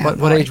truth now.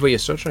 What age were you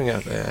stuttering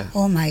at?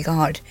 Oh my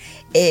God.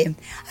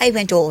 I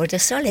went over to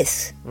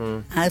Solace.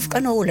 I've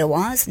gone old I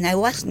was, and I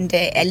wasn't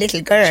a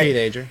little girl.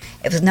 Teenager.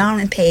 It was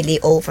Norman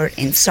Paley over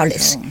in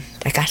Solace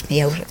that got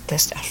me out of the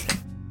stuttering.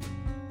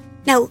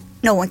 Now,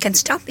 no one can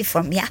stop me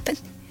from yapping.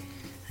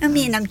 I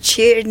mean, I'm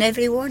cheering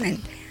everyone and,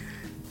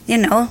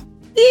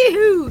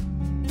 yoo-hoo!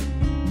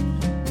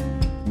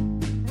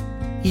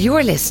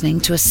 You're listening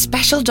to a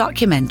special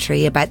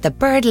documentary about the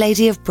Bird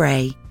Lady of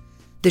Bray,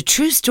 the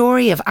true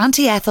story of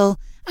Aunty Ethel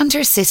and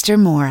her sister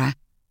Maura.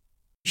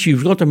 She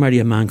was going to marry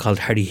a man called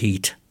Harry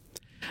Heath.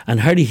 And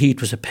Harry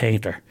Heath was a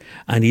painter.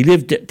 And he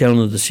lived down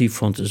on the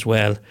seafront as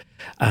well.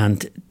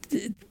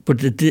 But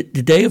the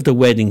day of the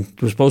wedding,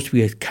 there was supposed to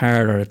be a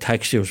car or a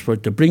taxi. It was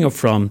supposed to bring her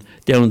from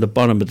down on the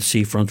bottom of the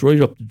seafront, right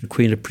up to the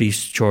Queen of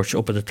Priests Church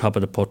up at the top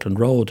of the Putland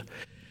Road.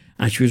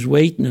 And she was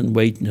waiting and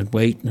waiting and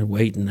waiting and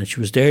waiting. And she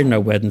was there in her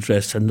wedding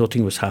dress and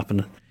nothing was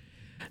happening.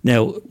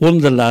 Now, one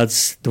of the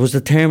lads, there was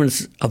the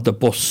terminus of the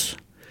bus.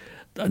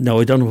 Now,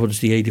 I don't know if it was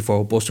the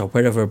 84 bus or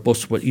whatever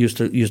bus used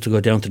to go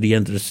down to the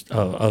end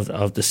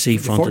of the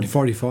seafront.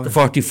 45. The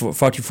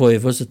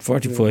 45, was it?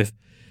 45.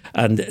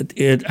 And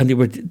they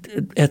were,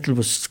 Ethel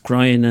was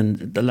crying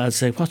and the lads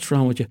said, "What's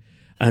wrong with you?"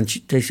 And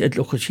they said,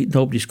 "Look,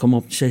 nobody's come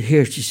up." She said,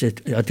 "Here," she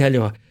said, "I'll tell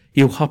you what,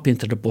 you hop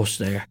into the bus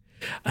there."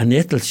 And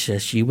Ethel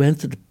says she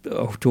went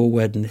to a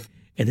wedding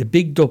in a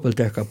big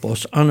double-decker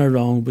bus on her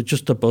own with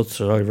just a bus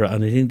driver,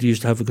 and I think they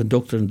used to have a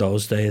conductor in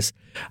those days.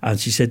 And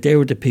she said they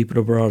were the people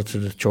who brought her to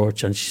the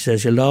church, and she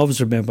says she'll always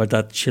remember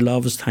that. She'll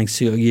always thank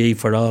COE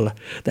for all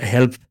the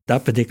help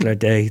that particular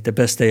day, the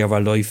best day of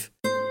her life.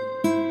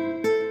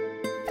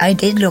 I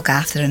did look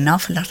after an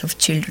awful lot of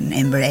children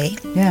in Bray.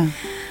 Yeah.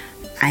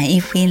 And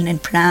Eve Whelan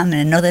and Pram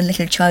and another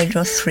little child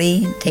was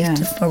 3 and take them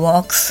for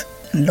walks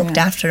and looked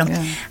after them.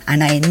 Yeah.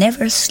 And I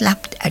never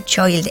slapped a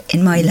child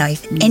in my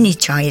life, any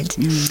child.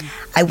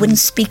 I wouldn't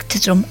speak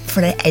to them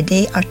for a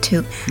day or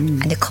two,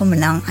 and they come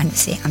along and they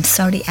say, "I'm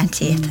sorry,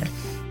 Aunty Ethel."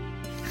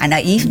 And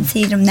I even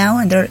see them now,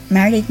 and they're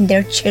married and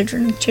their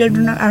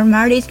children are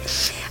married,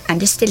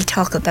 and they still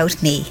talk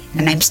about me,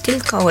 and I'm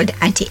still called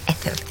Aunty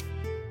Ethel.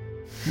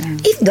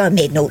 Even though I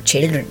made no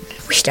children,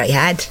 wished I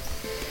had.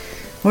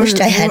 Where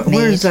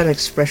does that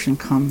expression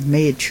come?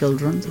 Made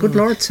children? Good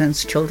Lord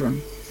sends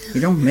children.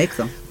 You don't make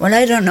them. Well,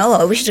 I don't know.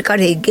 I wish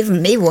God had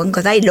given me one,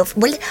 because I loved...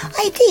 Well,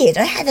 I did.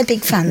 I had a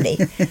big family.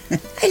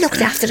 I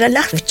looked after a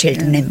lot of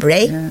children in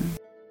Bray. Yeah.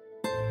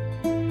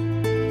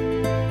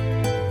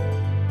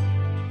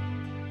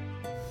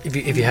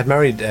 If you had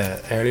married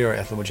earlier,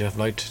 Ethel, would you have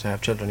liked to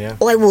have children, yeah?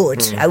 Oh, I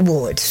would. I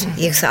would.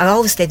 Yes, I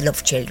always did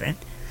love children.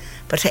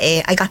 But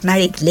I got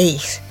married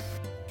late.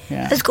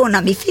 Yeah. I was going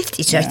on my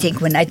 50s, I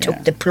think, when I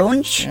took the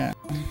plunge. Yeah.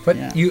 But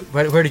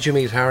where did you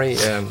meet Harry?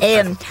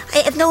 I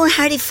have known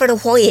Harry for a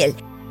while.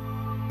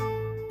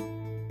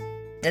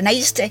 And I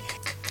used to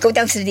go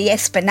down to the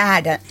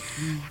Esplanade,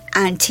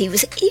 and he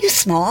was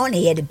small, and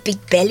he had a big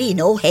belly,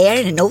 no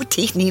hair and no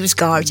teeth, and he was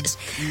gorgeous.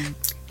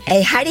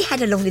 Harry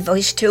had a lovely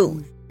voice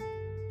too.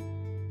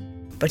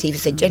 But he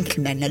was a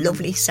gentleman, a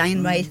lovely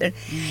sign writer.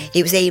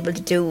 He was able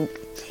to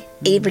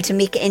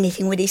make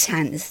anything with his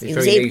hands. He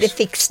was able to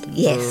fix,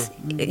 yes.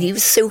 He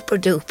was super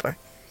duper.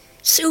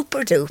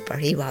 Super duper,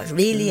 he was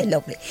really a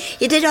lovely.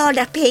 He did all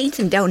that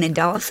painting down in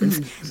Dawson's,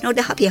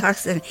 the Happy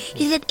Horse.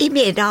 He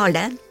made all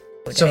that.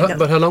 So,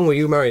 but how long were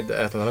you married,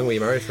 Ethel? How long were you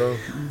married for?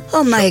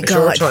 Oh my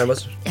God. Short time,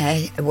 was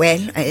it? Well,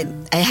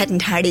 I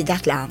hadn't Harry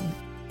that long.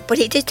 But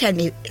he did tell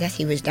me that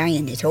he was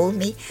dying, he told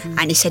me.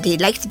 And he said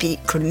he'd like to be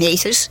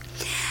cremated.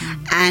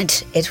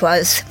 And it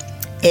was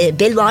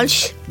Bill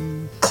Walsh,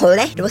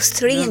 Colette, there was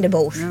 3 in the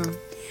boat.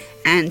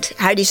 And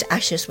Harry's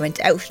ashes went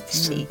out to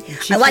sea.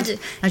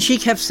 And she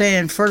kept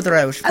saying, further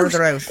out,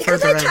 further out,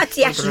 further out. I thought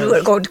the ashes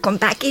were going to come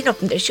back in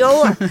up in the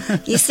shore.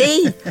 You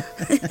see?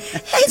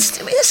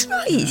 It's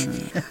right.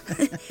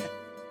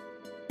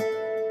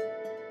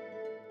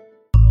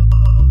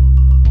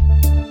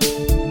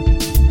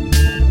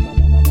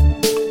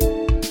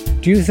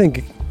 Do you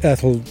think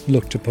Ethel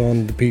looked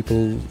upon the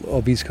people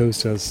of East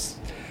Coast as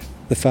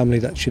the family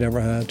that she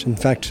never had? In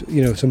fact,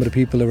 some of the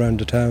people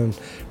around the town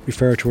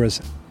refer to her as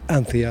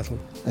Aunty Ethel.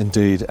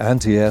 Indeed,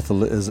 Aunty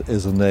Ethel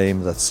is a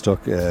name that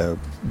stuck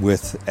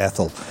with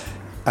Ethel.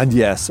 And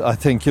yes, I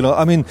think,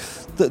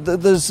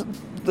 there's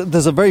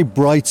a very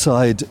bright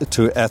side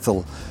to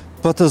Ethel,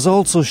 but there's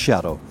also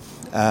shadow.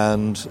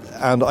 And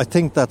I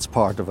think that's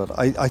part of it.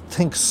 I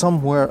think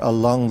somewhere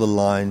along the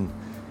line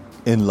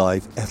in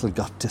life, Ethel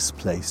got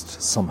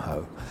displaced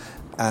somehow.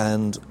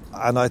 And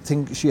And I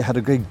think she had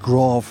a great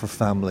grow for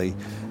family.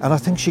 And I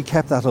think she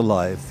kept that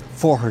alive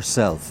for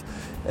herself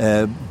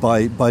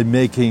by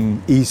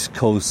making East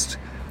Coast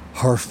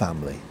her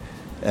family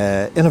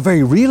in a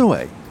very real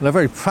way, in a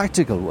very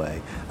practical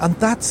way. And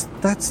that's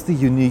the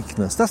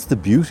uniqueness, that's the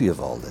beauty of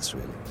all this,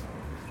 really.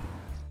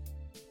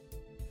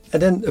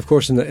 And then, of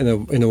course,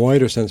 in a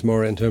wider sense,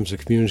 Maura, in terms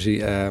of community,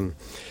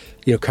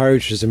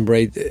 characters in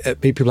Bray,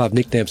 people have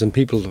nicknames, and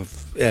people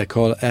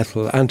call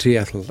Ethel, Aunty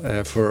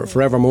Ethel, for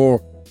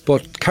forevermore.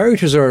 But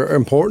characters are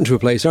important to a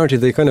place, aren't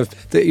they?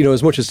 They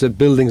as much as the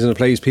buildings in a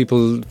place,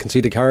 people can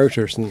see the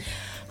characters. And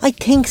I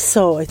think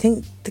so. I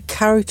think the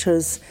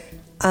characters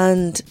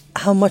and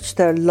how much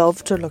they're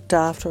loved or looked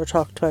after or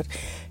talked about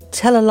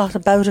tell a lot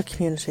about a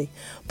community,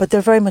 but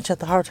they're very much at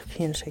the heart of a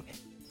community.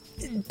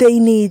 They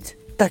need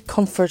that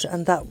comfort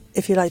and that,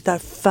 if you like,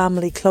 that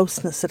family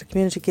closeness that a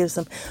community gives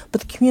them,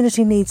 but the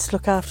community needs to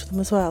look after them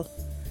as well.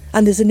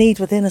 And there's a need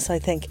within us, I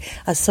think,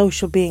 as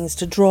social beings,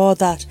 to draw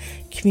that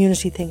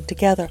community thing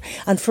together.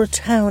 And for a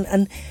town,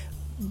 and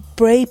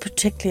Bray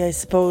particularly, I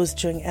suppose,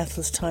 during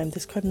Ethel's time,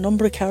 there's quite a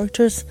number of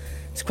characters.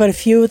 There's quite a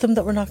few of them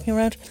that were knocking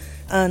around,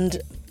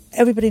 and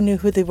everybody knew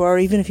who they were,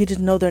 even if you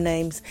didn't know their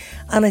names.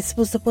 And I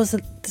suppose there was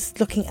this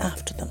looking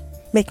after them,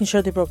 making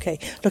sure they were okay,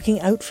 looking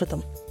out for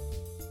them.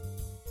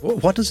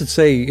 what does it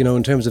say,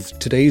 in terms of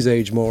today's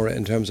age, Maura,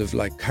 in terms of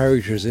like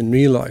characters in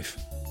real life?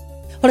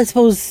 Well, I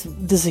suppose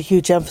there's a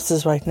huge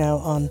emphasis right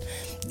now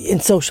in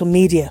social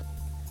media,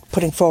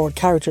 putting forward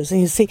characters.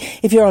 And you see,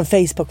 if you're on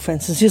Facebook, for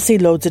instance, you'll see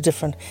loads of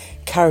different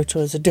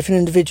characters or different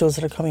individuals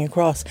that are coming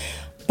across.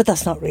 But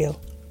that's not real.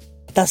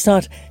 That's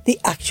not the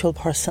actual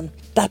person.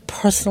 That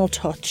personal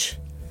touch,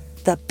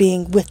 that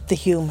being with the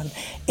human,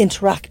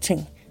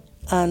 interacting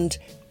and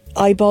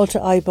eyeball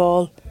to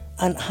eyeball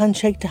and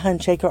handshake to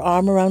handshake or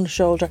arm around the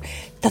shoulder,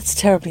 that's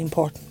terribly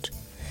important.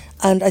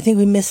 And I think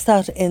we miss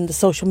that in the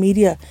social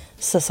media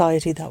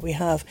society that we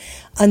have.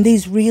 And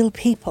these real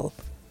people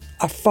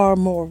are far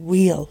more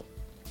real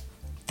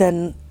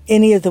than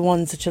any of the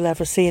ones that you'll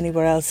ever see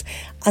anywhere else.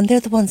 And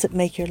they're the ones that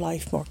make your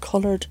life more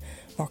coloured,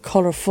 more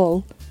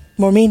colourful,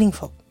 more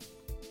meaningful.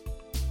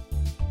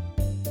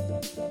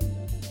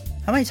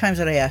 How many times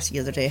did I ask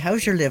you the other day,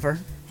 how's your liver?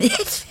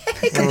 Yes,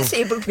 I can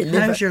say about my liver.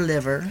 How's your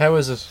liver? How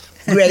is it?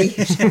 Great.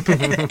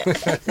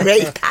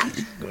 Great,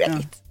 Pat. Great.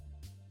 Yeah.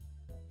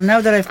 Now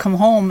that I've come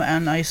home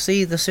and I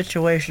see the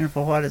situation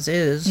for what it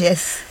is,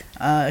 yes,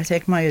 I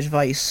take my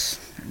advice,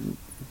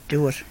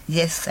 do it.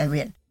 Yes, I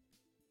will.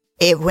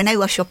 When I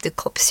wash up the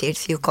cups here, a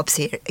few cups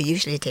here, I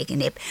usually take a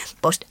nip,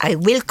 but I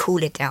will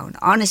cool it down,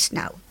 honest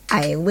now.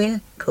 I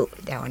will cool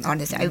it down,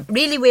 honest. I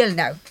really will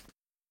now.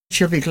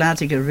 She'll be glad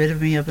to get rid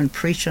of me. I've been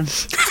preaching.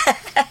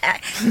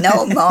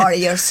 No, Maura,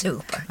 you're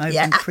super. I've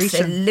you're been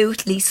preaching.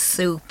 Absolutely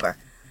super.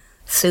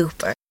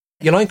 Super.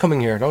 You like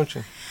coming here, don't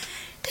you?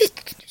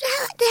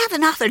 They have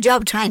an awful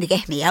job trying to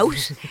get me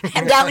out.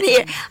 I'm down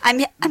here.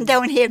 I'm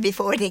down here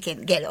before they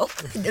can get up.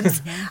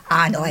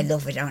 No, I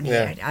love it down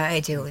here.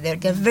 I do. They're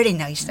very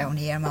nice down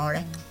here,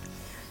 Maura.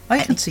 I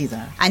can see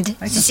that. And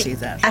I can see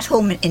that. At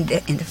home in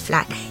the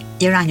flat,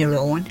 you're on your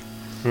own.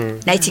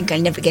 And I think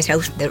I'll never get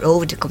out of the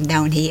road to come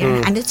down here,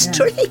 and it's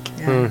terrific.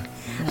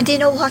 And do you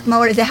know what,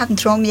 Maura? They haven't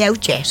thrown me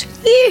out yet.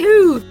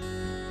 Yoo-hoo!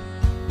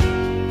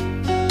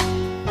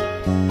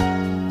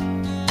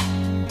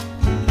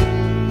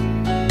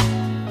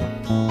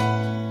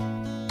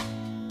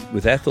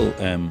 With Ethel,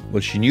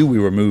 she knew we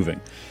were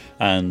moving,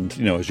 and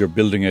as you're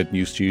building out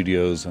new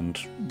studios and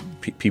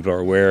people are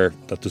aware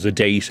that there's a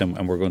date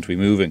and we're going to be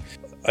moving,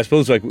 I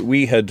suppose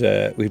we had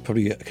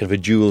probably kind of a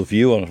dual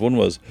view on it. One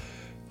was,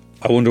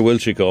 I wonder will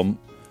she come?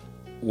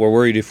 We're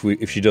worried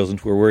if she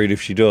doesn't. We're worried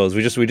if she does.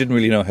 We didn't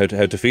really know how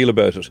to feel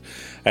about it.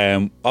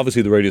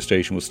 Obviously, the radio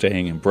station was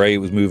staying in Bray. It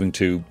was moving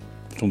to,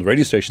 from the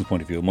radio station's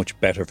point of view, a much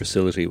better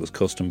facility. It was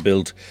custom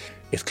built.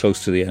 It's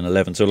close to the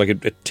N11, so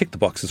it ticked the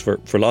boxes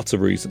for lots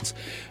of reasons.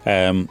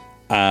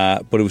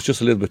 But it was just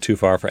a little bit too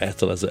far for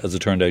Ethel, as it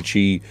turned out.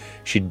 She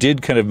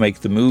did kind of make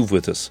the move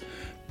with us,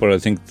 but I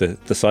think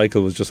the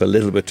cycle was just a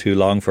little bit too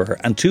long for her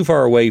and too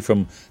far away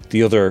from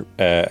the other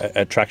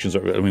attractions.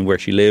 Where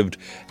she lived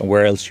and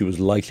where else she was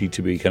likely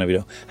to be kind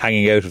of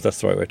hanging out, if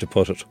that's the right way to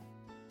put it.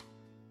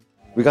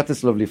 We got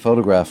this lovely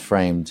photograph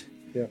framed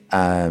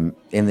in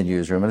the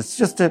newsroom, and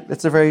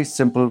it's a very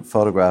simple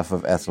photograph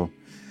of Ethel,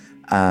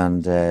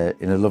 and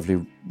in a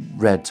lovely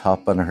red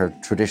top and her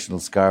traditional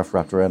scarf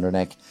wrapped around her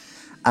neck,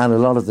 and a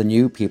lot of the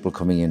new people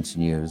coming into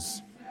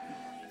news.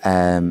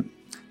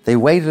 They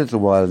wait a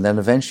little while, and then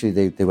eventually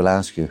they will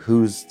ask you,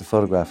 who's the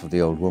photograph of the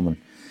old woman?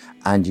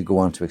 And you go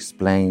on to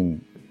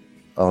explain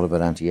all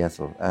about Aunty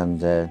Ethel. And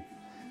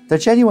they're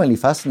genuinely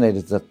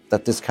fascinated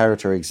that this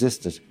character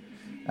existed.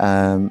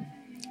 And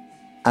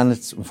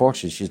it's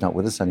unfortunate she's not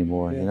with us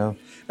anymore,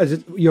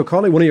 As your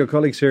colleague, one of your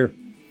colleagues here,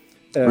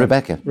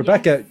 Rebecca,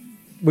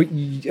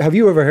 have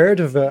you ever heard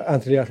of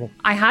Aunty Ethel?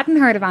 I hadn't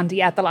heard of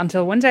Aunty Ethel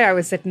until one day I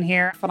was sitting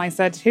here and I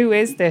said, who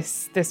is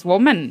this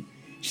woman?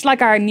 She's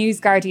like our news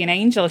guardian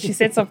angel. She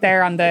sits up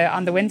there on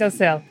the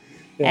windowsill.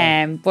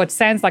 But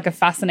sounds like a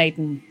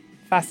fascinating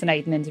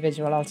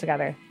individual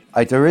altogether.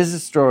 There is a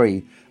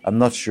story, I'm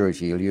not sure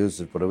if you'll use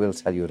it, but I will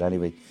tell you it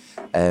anyway.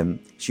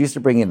 She used to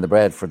bring in the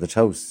bread for the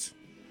toast.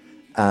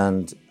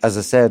 And as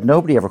I said,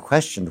 nobody ever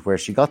questioned where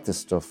she got this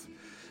stuff.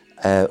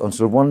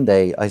 Until one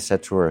day I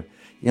said to her,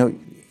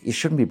 you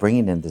shouldn't be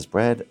bringing in this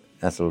bread,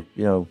 Ethel.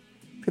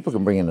 People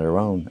can bring in their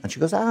own. And she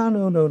goes,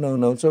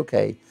 no, it's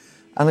okay.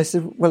 And I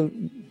said, well,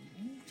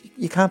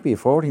 you can't be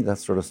affording that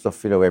sort of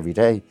stuff, every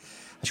day.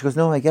 And she goes,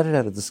 no, I get it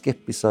out of the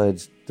skip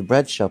beside the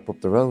bread shop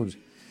up the road.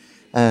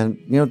 And,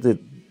 the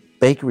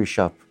bakery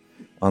shop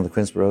on the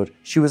Quinsby Road,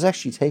 she was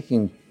actually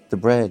taking the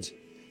bread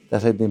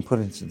that had been put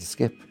into the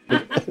skip.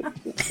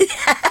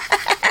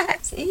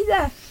 See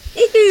that?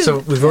 So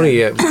we've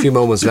only a few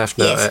moments left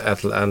now, Yes.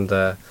 Ethel, and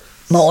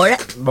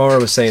Maura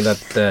was saying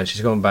that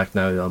she's going back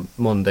now on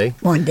Monday.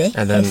 And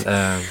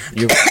then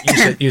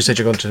you said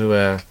you're going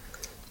to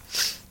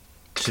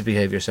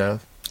behave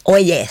yourself. Oh,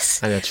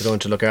 yes. And that you're going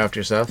to look after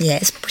yourself.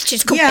 Yes, but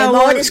she's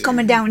Maura's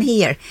coming down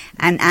here,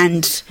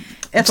 and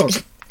Ethel,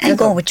 I'm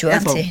going with you,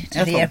 Ethel, Auntie,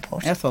 to the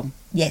airport. Ethel,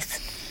 yes,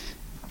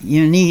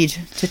 you need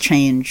to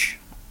change,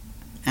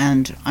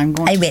 and I'm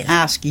going to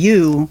ask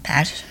you,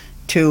 Pat,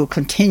 to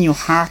continue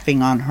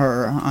harping on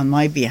her on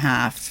my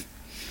behalf,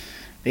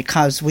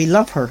 because we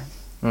love her,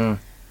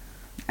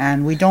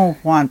 and we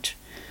don't want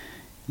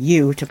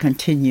you to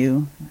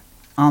continue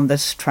on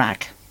this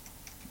track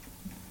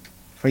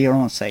for your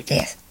own sake.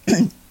 Yes.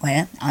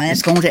 Well,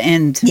 it's going to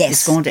end. Yes.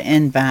 It's going to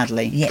end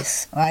badly.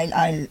 Yes,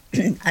 I'll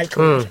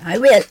coach. I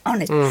will,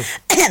 honest.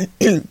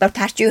 But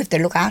Pat, you have to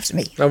look after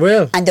me. I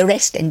will. And the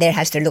rest in there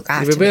has to look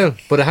after We will,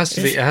 me. but it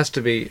has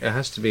to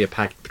be a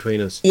pact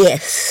between us.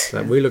 Yes.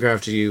 That we look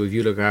after you, if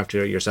you look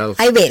after yourself.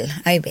 I will.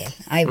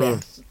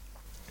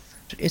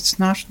 It's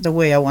not the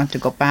way I want to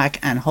go back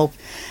and hope.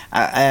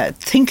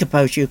 Think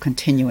about you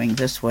continuing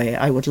this way.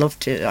 I would love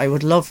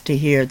to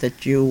hear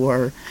that you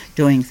were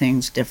doing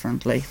things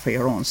differently for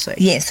your own sake.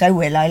 Yes, I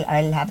will.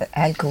 I'll have it.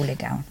 I'll cool it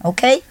down.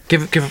 Okay.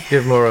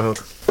 Give Maura a hug.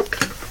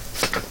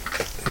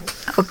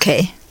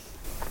 Okay.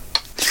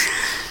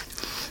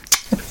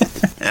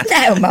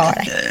 Now,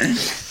 Maura.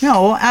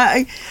 No,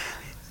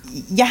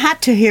 you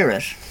had to hear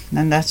it,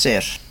 and that's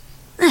it.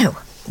 No.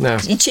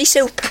 Isn't she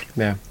super?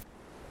 Yeah.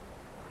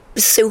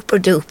 Super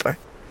duper.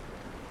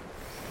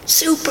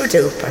 Super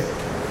duper.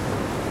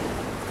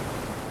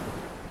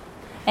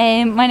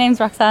 My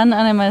name's Roxanne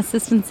and I'm an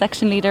assistant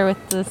section leader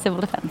with the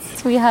Civil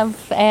Defence. We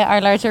have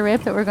our larger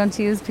rope that we're going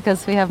to use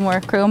because we have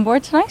more crew on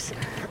board tonight,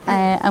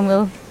 and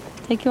we'll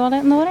take you all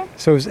out in the water.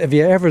 So have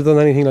you ever done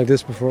anything like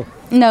this before?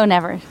 No,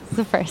 never. It's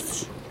the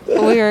first.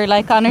 But we were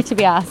honoured to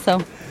be asked, so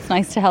it's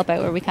nice to help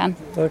out where we can.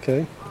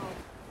 Okay.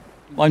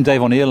 I'm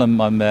Dave O'Neill. I'm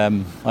a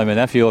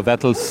nephew of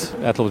Ethel's.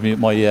 Ethel was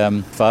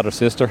my father's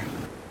sister.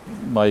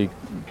 My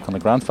kind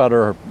of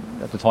grandfather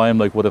at the time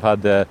would have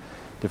had the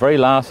very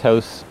last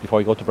house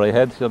before you go to Bray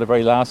Head. The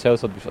very last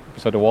house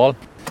beside the wall,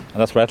 and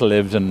that's where Ethel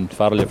lived, and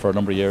father lived for a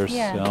number of years.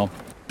 Yeah.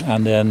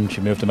 And then she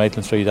moved to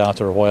Maitland Street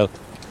after a while,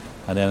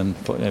 and then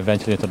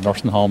eventually into the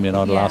nursing home. The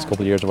last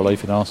couple of years of her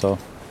life. So.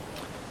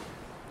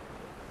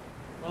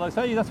 Well, I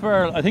tell you, that's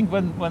where I think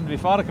when my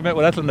father came out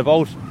with Ethel in the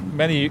boat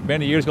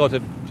many years ago to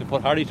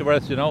put Hardy to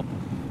rest, it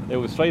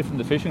was straight from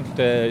the fishing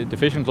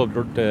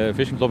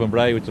club in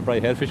Bray, which is the Bray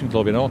Head Fishing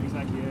Club,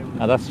 Exactly, yeah.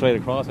 And that's straight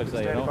across, I'd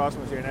say. Straight across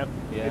from us here now.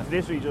 Yeah. It's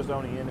literally just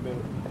only in about.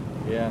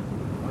 Yeah.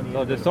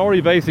 So the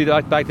story basically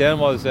back then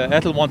was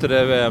Ethel wanted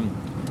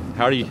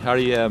Harry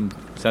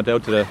sent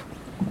out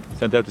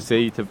to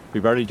sea to be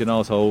buried,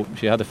 so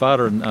she had a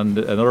father and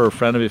another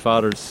friend of my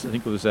father's, I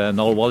think it was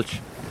Noel Walsh.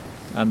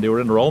 And they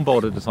were in their own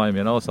boat at the time,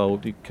 so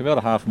they came out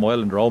a half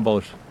mile in their own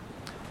boat.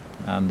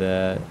 And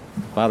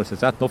father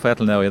says, that's enough,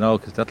 Ethel now,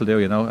 because that'll do,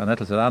 And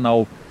Ethel said, I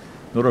know,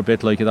 another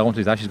bit,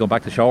 he's actually going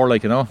back to shore,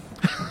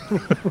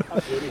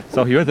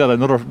 So he went out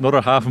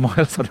another half a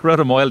mile, so they were out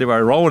a mile, they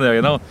were rowing there,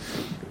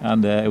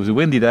 And it was a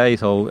windy day,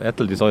 so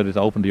Ethel decided to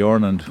open the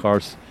urn, and of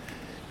course,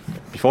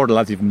 before the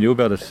lads even knew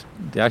about it,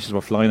 the ashes were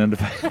flying into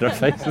their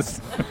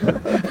faces.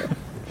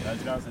 I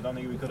don't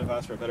think we could have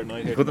asked for a better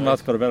night. We couldn't have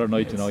asked for a better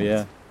night,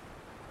 yeah.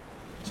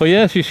 So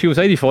yeah, she was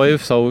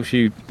 85, so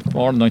she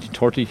born in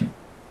 1930.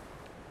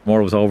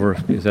 Maura was over,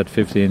 he said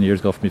 15 years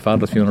ago for my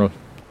father's funeral.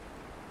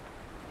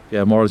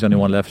 Yeah, Maura's the only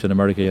one left in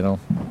America,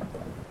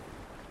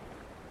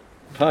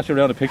 Pass you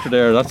around a picture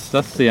there, that's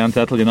the Aunt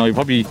Ethel,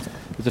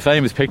 it's a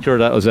famous picture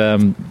that was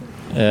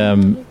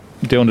doing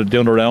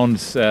the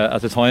rounds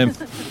at the time.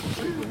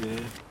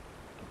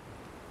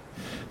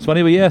 So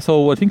anyway, yeah,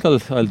 so I think I'll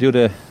do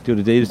the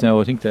deeds now.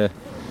 I think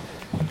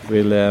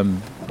we'll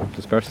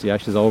disperse the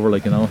ashes over,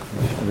 there's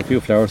a few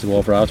flowers to go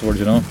over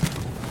afterwards,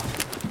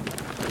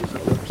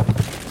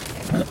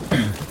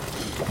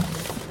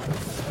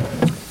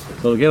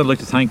 So again, I'd like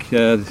to thank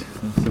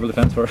Civil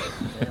Defence for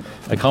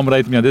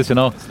accommodating me on this, It's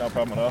no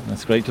problem at all.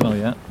 That's great,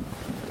 yeah.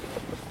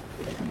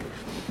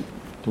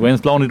 The wind's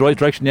blowing in the right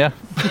direction, yeah?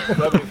 There's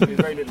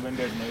very little wind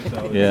there tonight,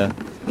 so... Yeah.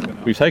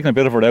 We've taken a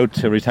bit of her out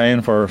to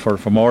retain for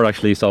more,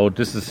 actually, so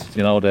this is,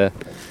 the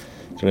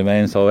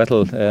remains. So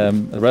Ethel,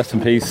 rest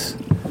in peace.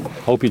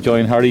 Hope you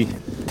join Harry.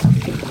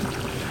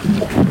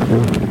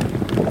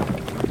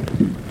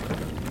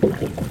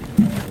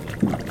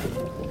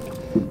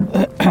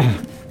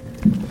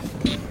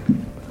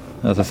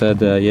 as I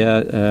said,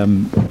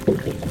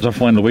 it's our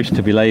final wish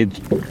to be laid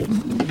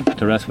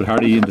to rest with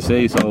Hardy in the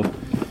sea. So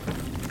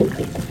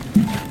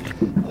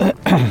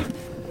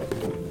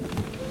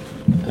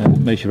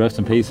may she rest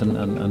in peace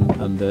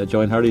and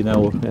join Hardy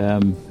now up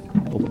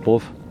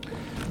above.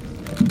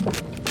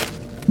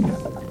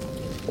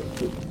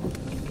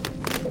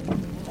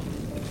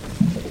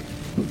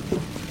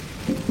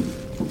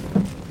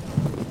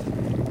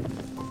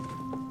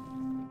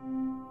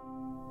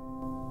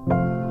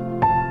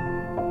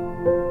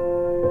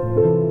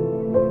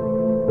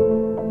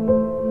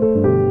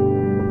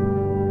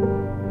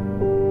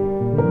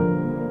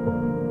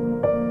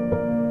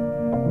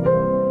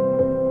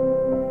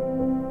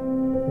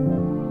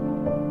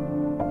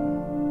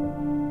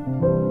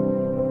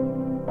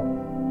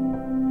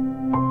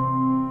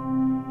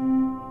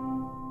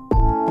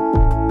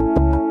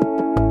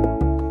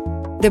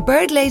 The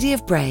Bird Lady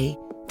of Bray,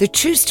 the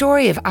true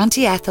story of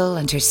Aunty Ethel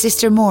and her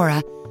sister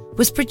Maura,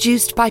 was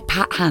produced by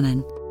Pat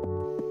Hannon.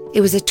 It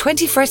was a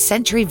 21st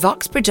century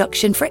Vox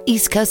production for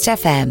East Coast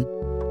FM.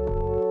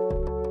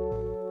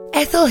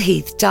 Ethel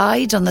Heath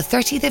died on the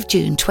 30th of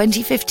June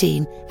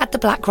 2015 at the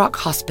Blackrock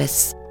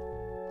Hospice.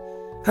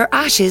 Her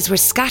ashes were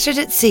scattered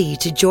at sea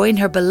to join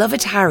her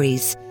beloved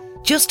Harry's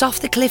just off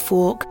the cliff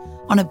walk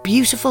on a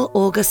beautiful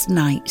August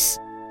night.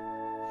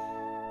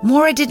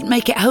 Maura didn't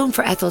make it home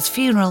for Ethel's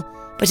funeral,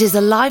 but is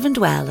alive and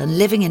well and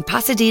living in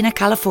Pasadena,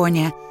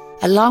 California,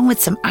 along with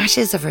some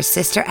ashes of her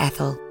sister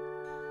Ethel.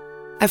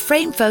 A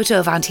framed photo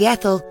of Aunty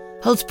Ethel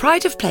holds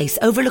pride of place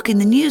overlooking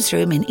the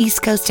newsroom in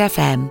East Coast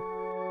FM.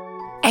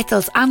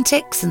 Ethel's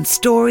antics and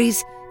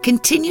stories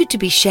continue to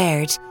be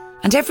shared,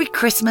 and every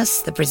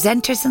Christmas the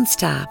presenters and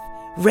staff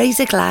raise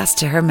a glass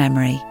to her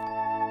memory.